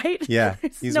 100%. Right? Yeah,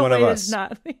 he's no one of us. It's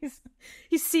not.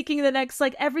 He's seeking the next,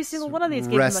 like every single one of these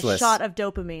gave him a shot of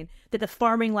dopamine that the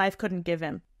farming life couldn't give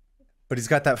him. But he's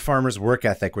got that farmer's work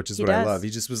ethic, which is what I love. He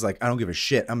just was like, I don't give a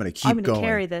shit. I'm going to keep going. I'm going to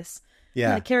carry this. Yeah.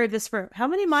 I'm going to carry this for how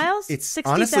many miles? It's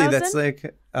 60,000? Honestly, that's like,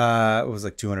 it was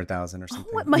like 200,000 or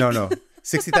something. No.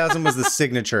 60,000 was the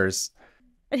signatures.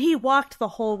 And he walked the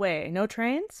whole way. No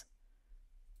trains?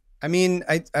 I mean,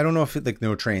 I don't know if like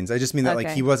no trains. I just mean that like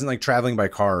he wasn't like traveling by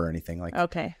car or anything. Like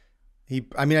okay.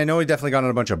 I know he definitely got on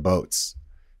a bunch of boats.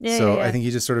 Yeah, so I think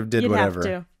he just sort of did whatever.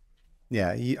 Have to.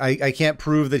 Yeah, I can't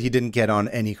prove that he didn't get on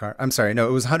any car. I'm sorry, no,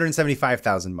 it was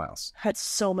 175,000 miles. That's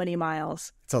so many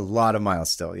miles. It's a lot of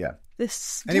miles still, yeah.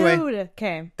 Anyway, dude,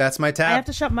 okay. That's my tab. I have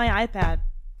to shut my iPad.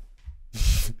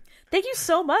 Thank you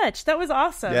so much. That was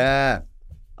awesome. Yeah.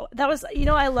 That was,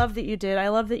 I love that you did. I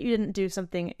love that you didn't do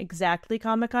something exactly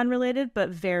Comic-Con related, but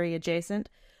very adjacent.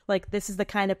 Like, this is the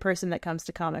kind of person that comes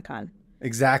to Comic-Con.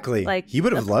 Exactly. Like, he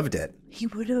would have loved it. He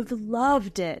would have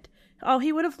loved it. Oh,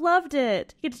 he would have loved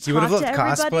it. He would have loved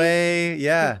cosplay.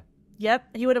 Yeah.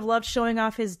 Yep. He would have loved showing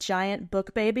off his giant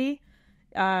book baby.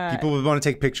 People would want to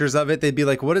take pictures of it. They'd be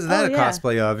like, what is that a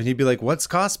cosplay of? And he'd be like, what's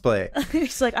cosplay?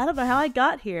 He's like, I don't know how I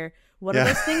got here. What are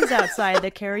those things outside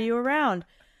that carry you around?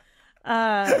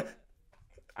 I'm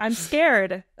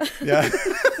scared. Yeah.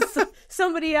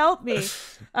 Somebody help me.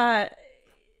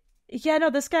 Yeah, no,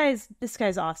 this guy's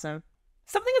awesome.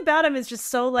 Something about him is just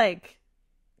so like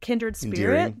kindred spirit.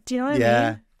 Endearing. Do you know what I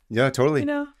mean? Yeah, totally.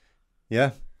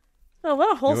 Yeah. Oh,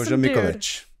 what a wholesome dude.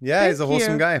 Yeah, he's a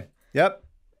wholesome guy. Yep.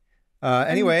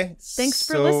 Anyway, thanks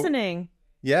for listening.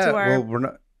 Yeah, well, we're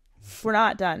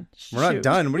not done. We're not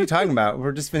done. What are you talking about?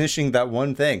 We're just finishing that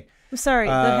one thing. I'm sorry.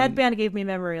 The headband gave me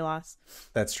memory loss.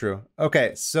 That's true.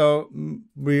 Okay, so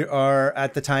we are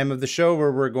at the time of the show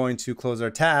where we're going to close our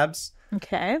tabs.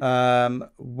 Okay.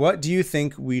 What do you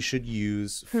think we should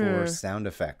use for sound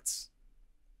effects?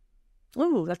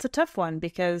 Ooh, that's a tough one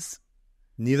because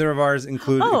neither of ours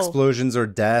include explosions or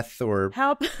death or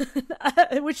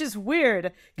which is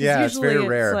weird. Yeah, usually it's very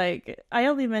rare. Like I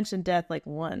only mentioned death like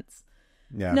once.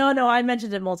 Yeah. No, I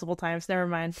mentioned it multiple times. Never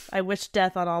mind. I wish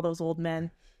death on all those old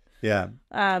men. Yeah.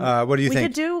 What do you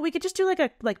think? We could just do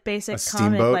like basic comic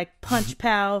steamboat? like punch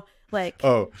pow like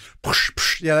yeah,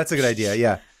 that's a good idea.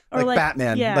 Yeah. Or like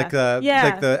Batman, like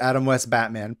the Adam West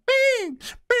Batman.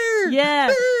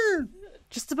 Yeah.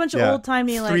 Just a bunch of old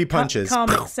timey like 3 punches.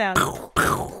 Comic sounds.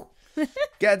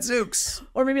 Gadzooks.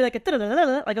 Or maybe like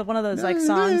one of those like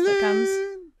songs that comes.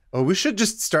 Oh, we should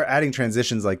just start adding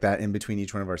transitions like that in between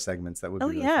each one of our segments. That would be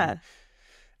really fun.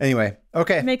 Anyway,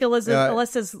 okay. Make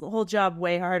Alyssa's whole job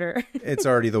way harder. It's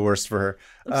already the worst for her.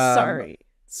 I'm sorry.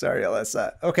 Sorry,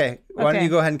 Alyssa. Okay, why don't you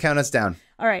go ahead and count us down?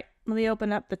 All right, let me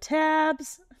open up the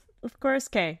tabs. Of course.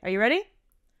 Okay, are you ready?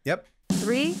 Yep.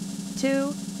 3, 2,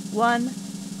 1.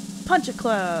 Punch it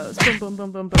close. Boom, boom,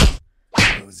 boom, boom, boom.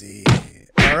 Cozy.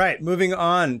 All right, moving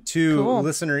on to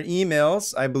listener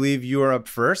emails. I believe you are up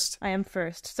first. I am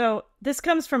first. So this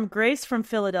comes from Grace from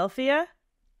Philadelphia.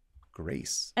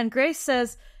 Grace. And Grace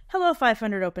says, hello,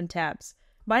 500 open tabs.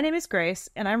 My name is Grace,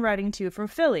 and I'm writing to you from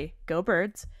Philly, go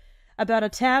Birds, about a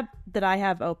tab that I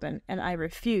have open, and I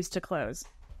refuse to close.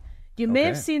 You may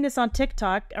have seen this on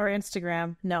TikTok or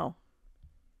Instagram. No.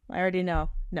 I already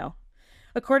know. No.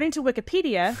 According to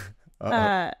Wikipedia,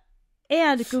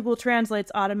 and Google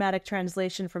Translate's automatic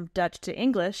translation from Dutch to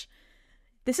English,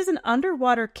 this is an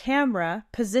underwater camera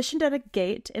positioned at a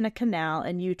gate in a canal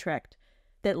in Utrecht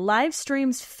that live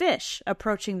streams fish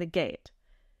approaching the gate.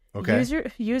 Okay.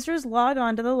 Users log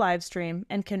on to the live stream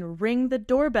and can ring the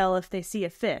doorbell if they see a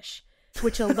fish,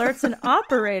 which alerts an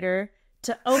operator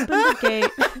to open the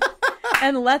gate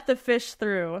and let the fish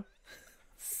through.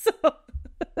 So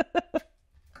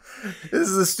this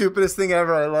is the stupidest thing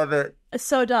ever. I love it. It's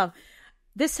so dumb.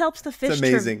 This helps the fish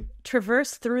amazing.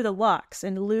 Traverse through the locks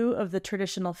in lieu of the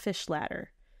traditional fish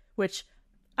ladder, which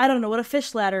I don't know what a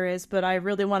fish ladder is, but I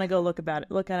really want to go look it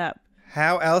up.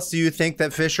 How else do you think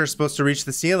that fish are supposed to reach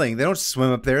the ceiling? They don't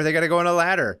swim up there. They got to go on a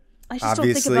ladder. I just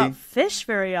don't think about fish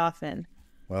very often.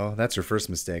 Well, that's your first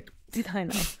mistake. I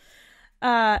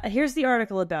know. Here's the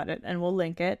article about it, and we'll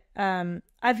link it.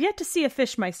 I've yet to see a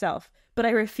fish myself, but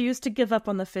I refuse to give up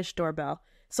on the fish doorbell.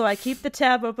 So I keep the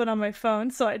tab open on my phone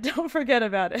so I don't forget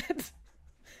about it.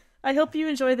 I hope you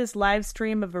enjoy this live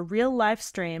stream of a real live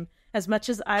stream as much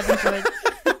as I've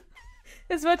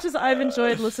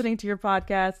enjoyed listening to your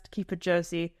podcast. Keep it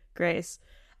Josie, Grace.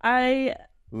 I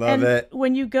love it.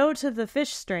 When you go to the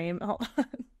fish stream, hold on,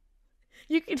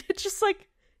 it's just like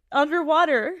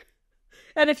underwater.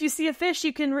 And if you see a fish,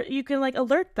 you can like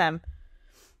alert them.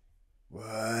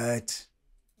 What?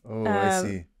 Oh, I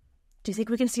see. Do you think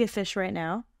we can see a fish right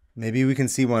now? Maybe we can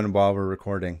see one while we're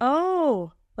recording.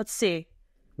 Oh, let's see.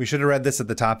 We should have read this at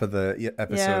the top of the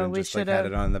episode and just had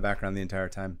it on in the background the entire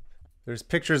time. There's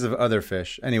pictures of other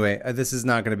fish. Anyway, this is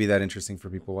not going to be that interesting for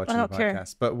people watching the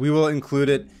podcast, but we will include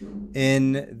it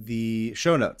in the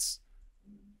show notes.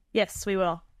 Yes, we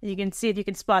will. You can see if you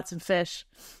can spot some fish.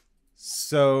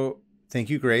 So thank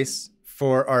you, Grace.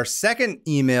 For our second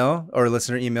email or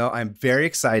listener email, I'm very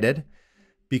excited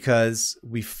because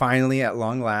we finally, at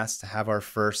long last, have our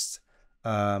first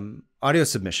audio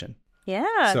submission.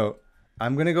 Yeah. So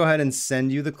I'm going to go ahead and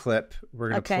send you the clip. We're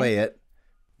going to play it.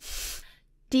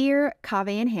 Dear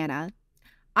Kaveh and Hannah,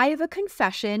 I have a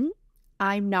confession.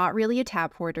 I'm not really a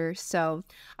tab hoarder, so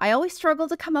I always struggle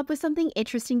to come up with something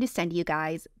interesting to send you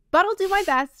guys, but I'll do my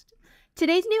best.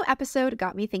 Today's new episode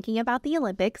got me thinking about the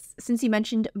Olympics, since you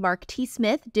mentioned Mark T.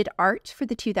 Smith did art for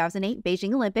the 2008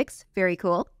 Beijing Olympics. Very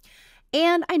cool.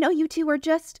 And I know you two are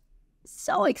just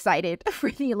so excited for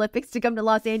the Olympics to come to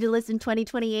Los Angeles in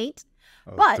 2028.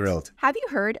 But thrilled. Have you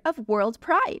heard of World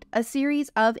Pride, a series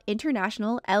of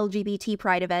international LGBT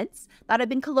pride events that have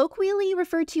been colloquially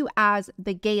referred to as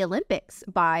the Gay Olympics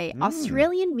by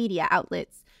Australian media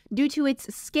outlets due to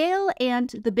its scale and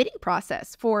the bidding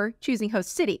process for choosing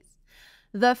host cities?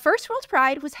 The first World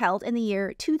Pride was held in the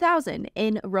year 2000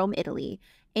 in Rome, Italy,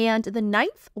 and the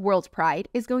 9th World Pride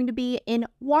is going to be in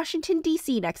Washington,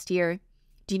 D.C. next year.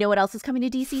 Do you know what else is coming to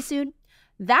D.C. soon?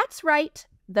 That's right,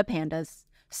 the pandas.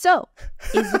 So,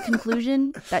 is the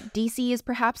conclusion that DC is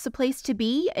perhaps the place to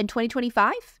be in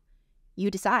 2025? You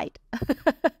decide.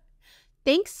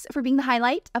 Thanks for being the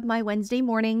highlight of my Wednesday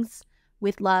mornings.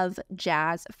 With love,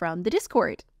 Jazz from the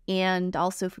Discord and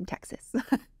also from Texas.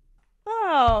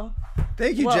 Oh.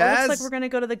 Thank you, well, Jazz. It looks like we're going to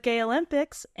go to the Gay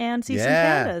Olympics and see some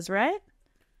pandas, right?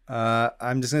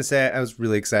 I'm just going to say I was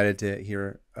really excited to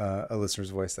hear a listener's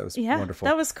voice. That was wonderful.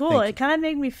 That was cool. It kind of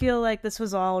made me feel like this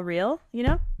was all real, you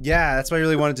know? Yeah, that's why I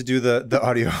really wanted to do the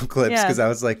audio clips, because I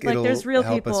was like, it'll there's real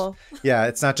help people. us. Yeah,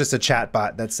 it's not just a chat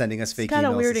bot that's sending us fake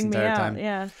emails this weirding entire me out. time.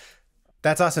 Yeah.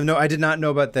 That's awesome. No, I did not know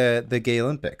about the Gay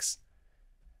Olympics.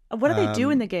 What do they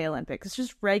do in the Gay Olympics? It's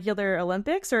just regular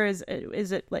Olympics, or is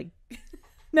it like...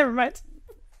 Never mind.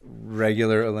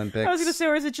 Regular Olympics. I was going to say,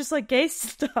 or is it just like gay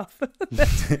stuff?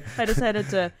 I decided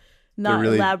to not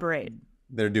elaborate.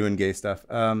 They're doing gay stuff.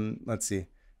 Let's see.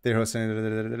 They're hosting...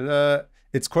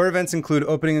 Its core events include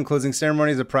opening and closing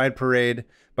ceremonies, a pride parade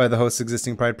by the host's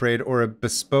existing pride parade, or a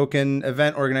bespoken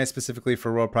event organized specifically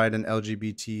for World Pride and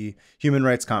LGBT Human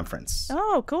Rights Conference.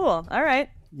 Oh, cool. All right.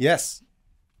 Yes.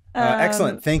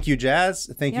 Excellent. Thank you,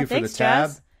 Jazz. Thank you for the tab.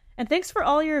 Jazz. And thanks for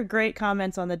all your great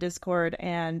comments on the Discord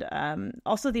and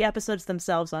also the episodes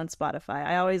themselves on Spotify.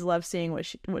 I always love seeing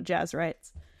what Jazz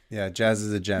writes. Yeah, Jazz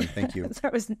is a gem. Thank you.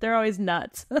 They're always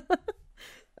nuts.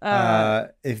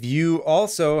 If you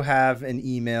also have an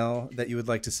email that you would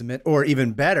like to submit, or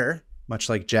even better, much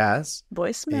like Jazz,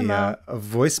 voice memo, a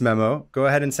voice memo, go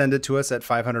ahead and send it to us at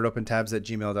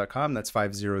 500opentabs@gmail.com. That's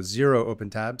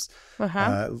 500opentabs.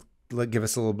 Give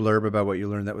us a little blurb about what you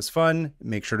learned that was fun.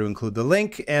 Make sure to include the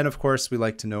link. And of course, we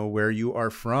like to know where you are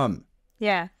from.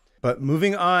 Yeah. But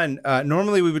moving on,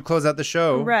 normally we would close out the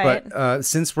show. Right. But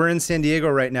since we're in San Diego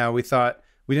right now, we thought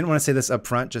we didn't want to say this up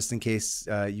front just in case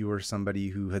you were somebody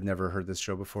who had never heard this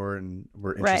show before and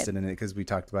were interested in it because we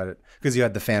talked about it because you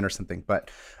had the fan or something. But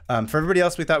for everybody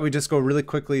else, we thought we'd just go really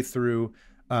quickly through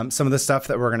some of the stuff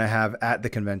that we're going to have at the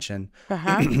convention,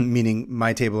 meaning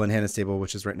my table and Hannah's table,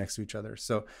 which is right next to each other.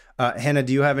 So, Hannah,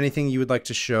 do you have anything you would like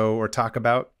to show or talk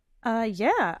about?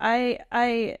 Yeah,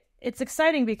 it's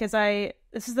exciting because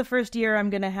this is the first year I'm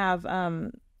going to have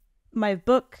my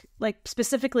book, like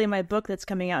specifically my book that's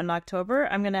coming out in October.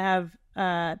 I'm going to have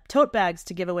tote bags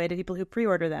to give away to people who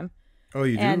pre-order them. Oh,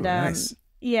 you do? And, nice.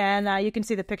 Yeah, and you can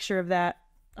see the picture of that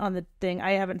on the thing.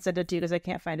 I haven't sent it to you because I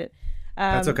can't find it.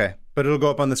 That's okay. But it'll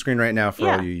go up on the screen right now for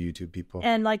all you YouTube people.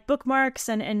 And like bookmarks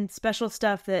and special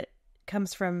stuff that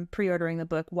comes from pre-ordering the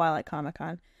book while at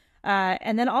Comic-Con.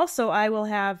 And then also I will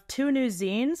have 2 new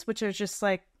zines, which are just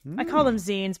like, I call them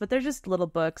zines, but they're just little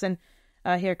books. And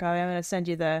here, Kaveh, I'm going to send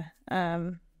you the,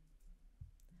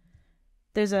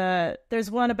 there's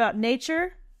one about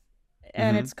nature,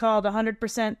 and it's called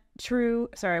 100% True.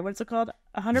 Sorry, what's it called?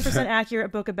 100%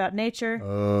 Accurate Book About Nature.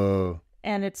 Oh.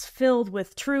 And it's filled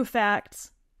with true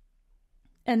facts.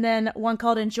 And then one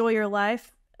called Enjoy Your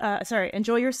Life.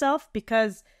 Enjoy Yourself,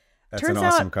 because that's an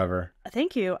awesome cover.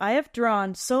 Thank you. I have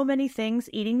drawn so many things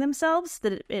eating themselves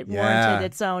that it warranted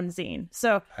its own zine.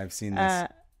 So I've seen this.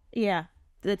 Yeah.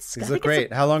 These look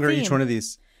great. How long are each one of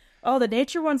these? Oh, the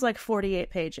nature one's like 48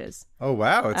 pages. Oh,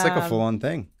 wow. It's like a full-on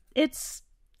thing. It's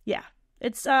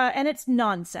and it's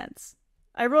nonsense.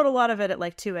 I wrote a lot of it at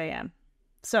like 2 a.m.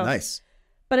 So nice.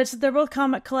 But they're both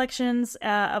comic collections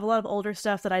of a lot of older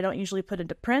stuff that I don't usually put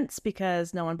into prints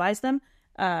because no one buys them.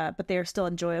 But they are still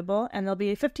enjoyable, and they'll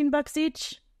be $15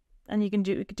 each, and you can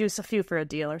do a few for a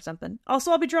deal or something.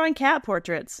 Also, I'll be drawing cat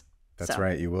portraits. That's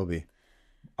right, you will be.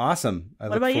 Awesome. I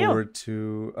what look about forward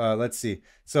to let's see.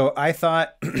 So I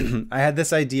thought I had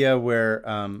this idea where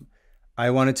I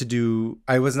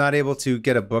was not able to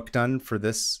get a book done for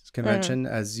this convention.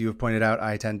 As you have pointed out,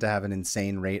 I tend to have an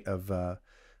insane rate of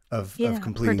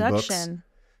completing production.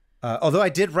 Although I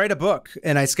did write a book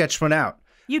and I sketched one out.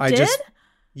 You did?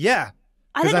 Yeah.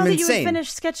 I didn't know I'm that insane. you had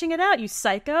finished sketching it out, you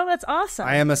psycho. That's awesome.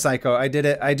 I am a psycho. I did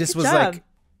it. I just Good was job. like,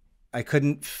 I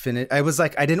couldn't finish. I was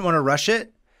like, I didn't want to rush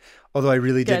it. Although I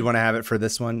really did Good. want to have it for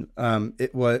this one. I'm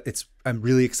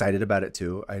really excited about it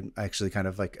too. I actually kind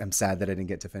of like, I'm sad that I didn't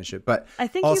get to finish it, but I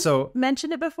think also you've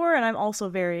mentioned it before, and I'm also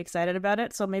very excited about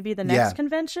it. So maybe the next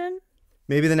convention.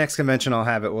 maybe the next convention I'll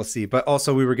have it. We'll see. But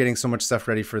also we were getting so much stuff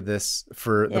ready for this,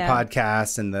 for the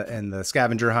podcast and the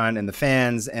scavenger hunt and the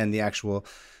fans and the actual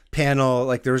panel.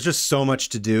 Like there was just so much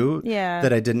to do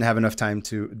that I didn't have enough time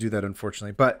to do that,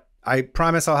 unfortunately. But I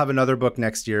promise I'll have another book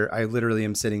next year. I literally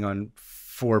am sitting on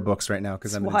 4 books right now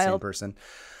because I'm an insane person.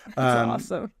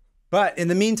 That's awesome. But in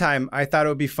the meantime, I thought it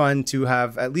would be fun to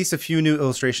have at least a few new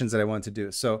illustrations that I want to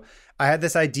do. So I had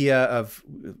this idea of,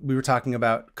 we were talking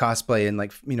about cosplay and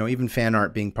like, you know, even fan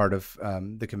art being part of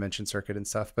the convention circuit and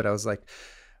stuff. But I was like,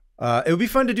 it would be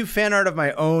fun to do fan art of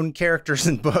my own characters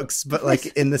and books, but like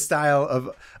in the style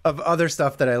of other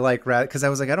stuff that I like. Because I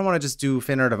was like, I don't want to just do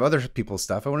fan art of other people's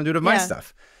stuff. I want to do it of my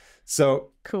stuff.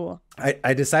 So cool.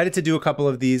 I decided to do a couple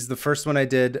of these. The first one I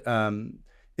did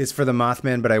is for the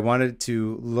Mothman, but I wanted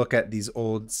to look at these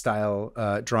old style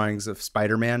drawings of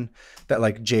Spider-Man that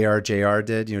like JR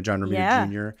did, you know, John Romita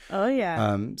Jr. Oh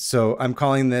yeah. So I'm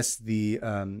calling this the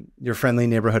Your Friendly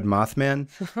Neighborhood Mothman.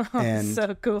 And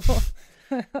so cool.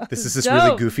 this is this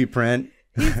really goofy print.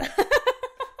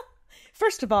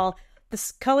 First of all,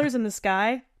 the colors in the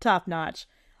sky, top notch.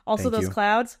 Also, Thank those you.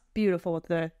 clouds, beautiful with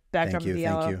the backdrop of the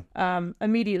yellow.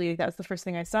 Immediately, that was the first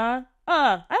thing I saw.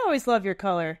 I always love your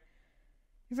color.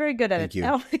 You're very good at Thank it. you.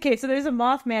 Oh, okay, so there's a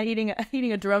Mothman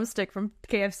eating a drumstick from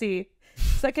KFC.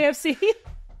 Is that KFC?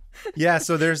 Yeah,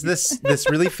 so there's this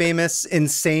really famous,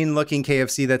 insane looking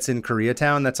KFC that's in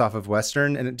Koreatown that's off of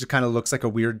Western, and it just kind of looks like a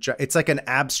weird, it's like an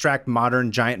abstract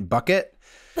modern giant bucket.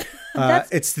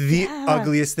 It's the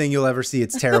ugliest thing you'll ever see.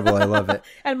 It's terrible. I love it.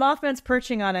 And Mothman's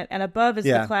perching on it, and above is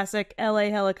the classic LA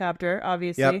helicopter,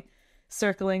 obviously,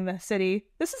 circling the city.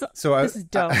 This is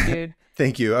dope, dude.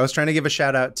 Thank you. I was trying to give a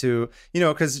shout out to, you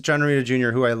know, because John Romita Jr.,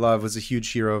 who I love, was a huge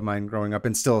hero of mine growing up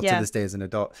and still to this day as an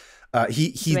adult.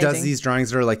 He does these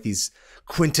drawings that are like these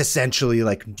quintessentially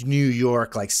like New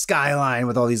York, like skyline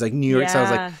with all these like New York. So I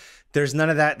was like, there's none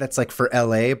of that that's like for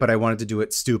LA, but I wanted to do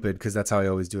it stupid because that's how I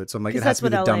always do it. So I'm like, it has to be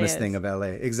the dumbest thing of LA.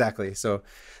 Exactly. So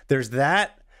there's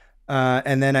that.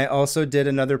 And then I also did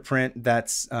another print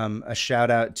that's a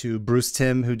shout out to Bruce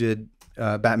Timm, who did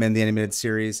Batman the Animated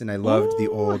Series, and I loved the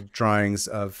old drawings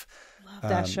of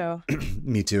that show.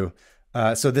 Me too.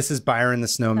 So this is Byron the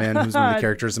Snowman, who's one of the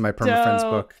characters in my Perma Friends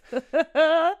book.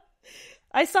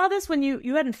 I saw this when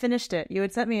you hadn't finished it. You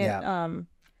had sent me it.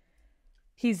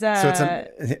 He's so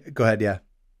it's go ahead, yeah.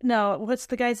 No, what's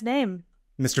the guy's name?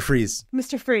 Mr. Freeze.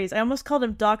 Mr. Freeze. I almost called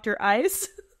him Dr. Ice.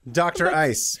 Dr.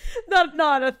 Ice.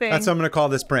 Not a thing. That's what I'm going to call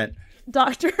this print.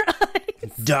 Dr.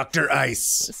 Ice. Dr.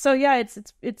 Ice. So yeah,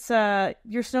 it's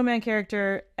your snowman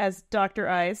character as Dr.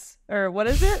 Ice, or what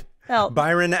is it? Help.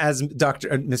 Byron as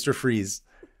Mr. Freeze.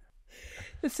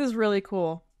 This is really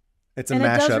cool. It's a mashup.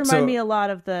 And it does remind me a lot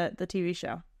of the TV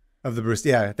show. Of the Bruce.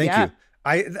 Yeah, thank you.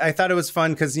 I thought it was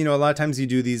fun because, you know, a lot of times you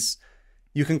do these,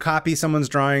 you can copy someone's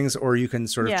drawings or you can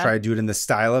sort of try to do it in the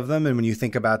style of them. And when you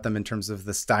think about them in terms of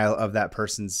the style of that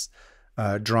person's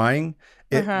drawing,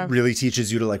 it really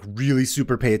teaches you to like really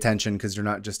super pay attention because you're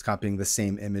not just copying the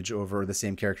same image over the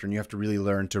same character, and you have to really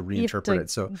learn to reinterpret it.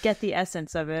 So get the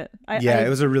essence of it. It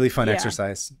was a really fun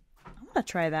exercise. I want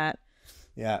to try that.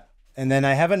 Yeah. And then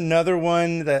I have another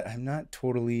one that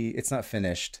it's not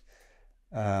finished.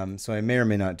 So I may or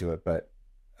may not do it, but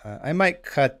I might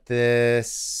cut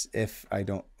this if I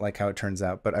don't like how it turns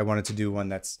out. But I wanted to do one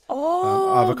that's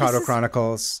Avocado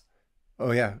Chronicles.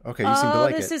 Oh yeah, okay. You seem to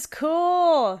like it. This is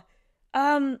cool.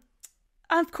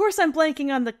 Of course, I'm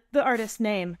blanking on the artist's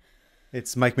name.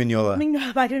 It's Mike Mignola.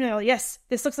 I don't know. Yes,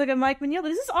 this looks like a Mike Mignola.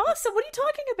 This is awesome. What are you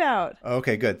talking about?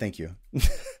 Okay, good. Thank you.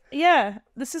 Yeah,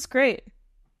 this is great.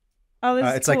 Oh, this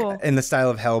is it's cool. like in the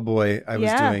style of Hellboy. I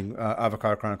was doing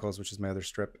Avocado Chronicles, which is my other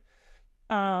strip.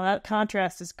 Oh, that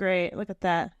contrast is great. Look at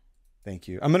that. Thank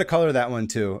you. I'm going to color that one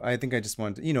too. I think I just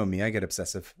want to, you know me, I get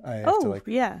obsessive. I have to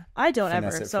yeah. I don't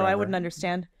ever, so I wouldn't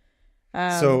understand.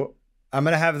 So I'm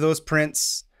going to have those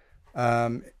prints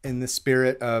in the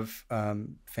spirit of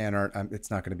fan art.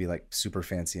 It's not going to be like super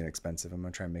fancy and expensive. I'm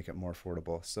going to try and make it more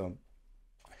affordable. So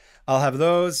I'll have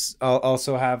those. I'll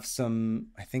also have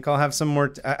I think I'll have some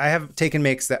more. I have take and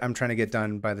makes that I'm trying to get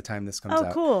done by the time this comes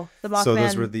out. Oh, cool. The Mothman. So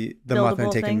those were the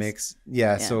Mothman take and things. makes.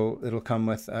 Yeah, so it'll come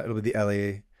with, it'll be the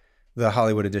LA the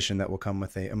Hollywood edition that will come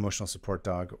with a emotional support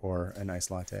dog or an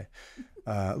iced latte.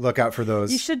 Look out for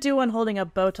those. You should do one holding a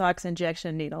Botox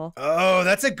injection needle. Oh,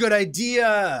 that's a good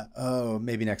idea. Oh,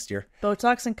 maybe next year.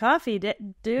 Botox and coffee,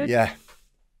 dude. Yeah.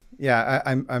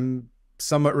 I'm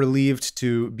somewhat relieved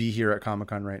to be here at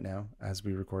Comic-Con right now as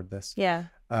we record this. Yeah.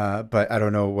 But I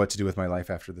don't know what to do with my life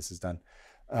after this is done.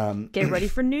 Get ready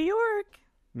for New York.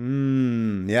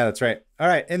 Yeah, that's right. All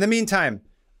right. In the meantime,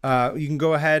 you can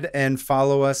go ahead and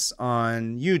follow us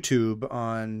on YouTube,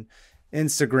 on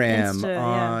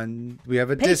Instagram, we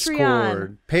have a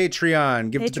Discord, Patreon.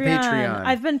 Give it to the Patreon.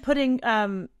 I've been putting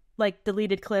like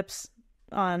deleted clips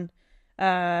on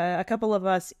a couple of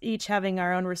us each having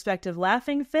our own respective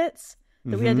laughing fits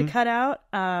that we had to cut out.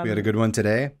 We had a good one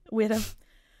today. We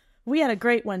had a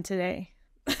great one today.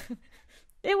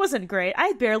 It wasn't great.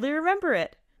 I barely remember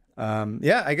it.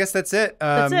 Yeah, I guess that's it.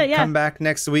 That's it, yeah. Come back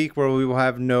next week where we will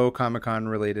have no Comic-Con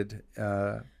related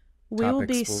we will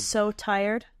be so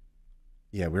tired.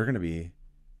 Yeah, we're going to be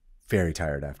very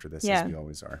tired after this, as we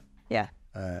always are. Yeah.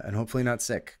 And hopefully not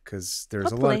sick, because there's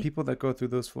Hopefully. a lot of people that go through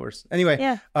those floors.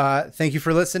 Anyway, thank you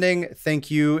for listening.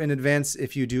 Thank you in advance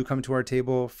if you do come to our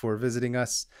table for visiting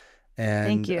us. And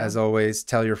Thank you. as always,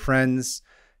 tell your friends,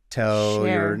 tell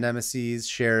Share. your nemesis,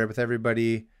 share it with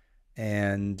everybody.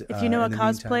 And if you know a in the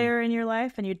cosplayer in your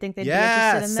life and you'd think they'd be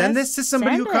interested in this, send this to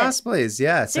somebody who cosplays.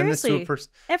 Yeah, send this to a Seriously.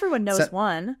 person. Everyone knows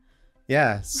one.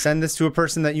 Yeah, send this to a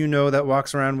person that you know that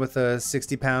walks around with a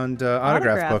 60-pound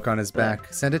autograph book on his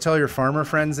back. Send it to all your farmer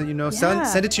friends that you know. Yeah.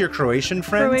 Send it to your Croatian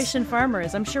friends. Croatian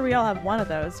farmers. I'm sure we all have one of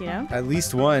those, you know? At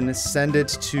least one. Send it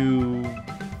to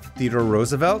Theodore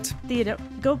Roosevelt.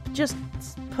 Go just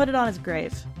put it on his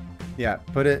grave. Yeah,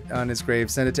 put it on his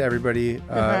grave. Send it to everybody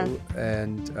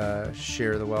and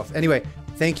share the wealth. Anyway,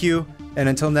 thank you. And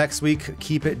until next week,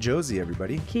 keep it Josie,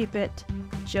 everybody. Keep it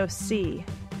Josie.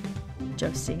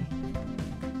 Josie.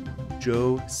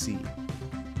 Josie.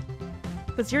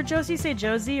 Does your Josie say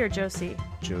Josie or Josie?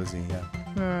 Josie,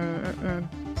 yeah.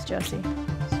 It's Josie.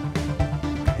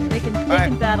 They can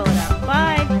battle it out.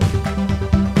 Bye.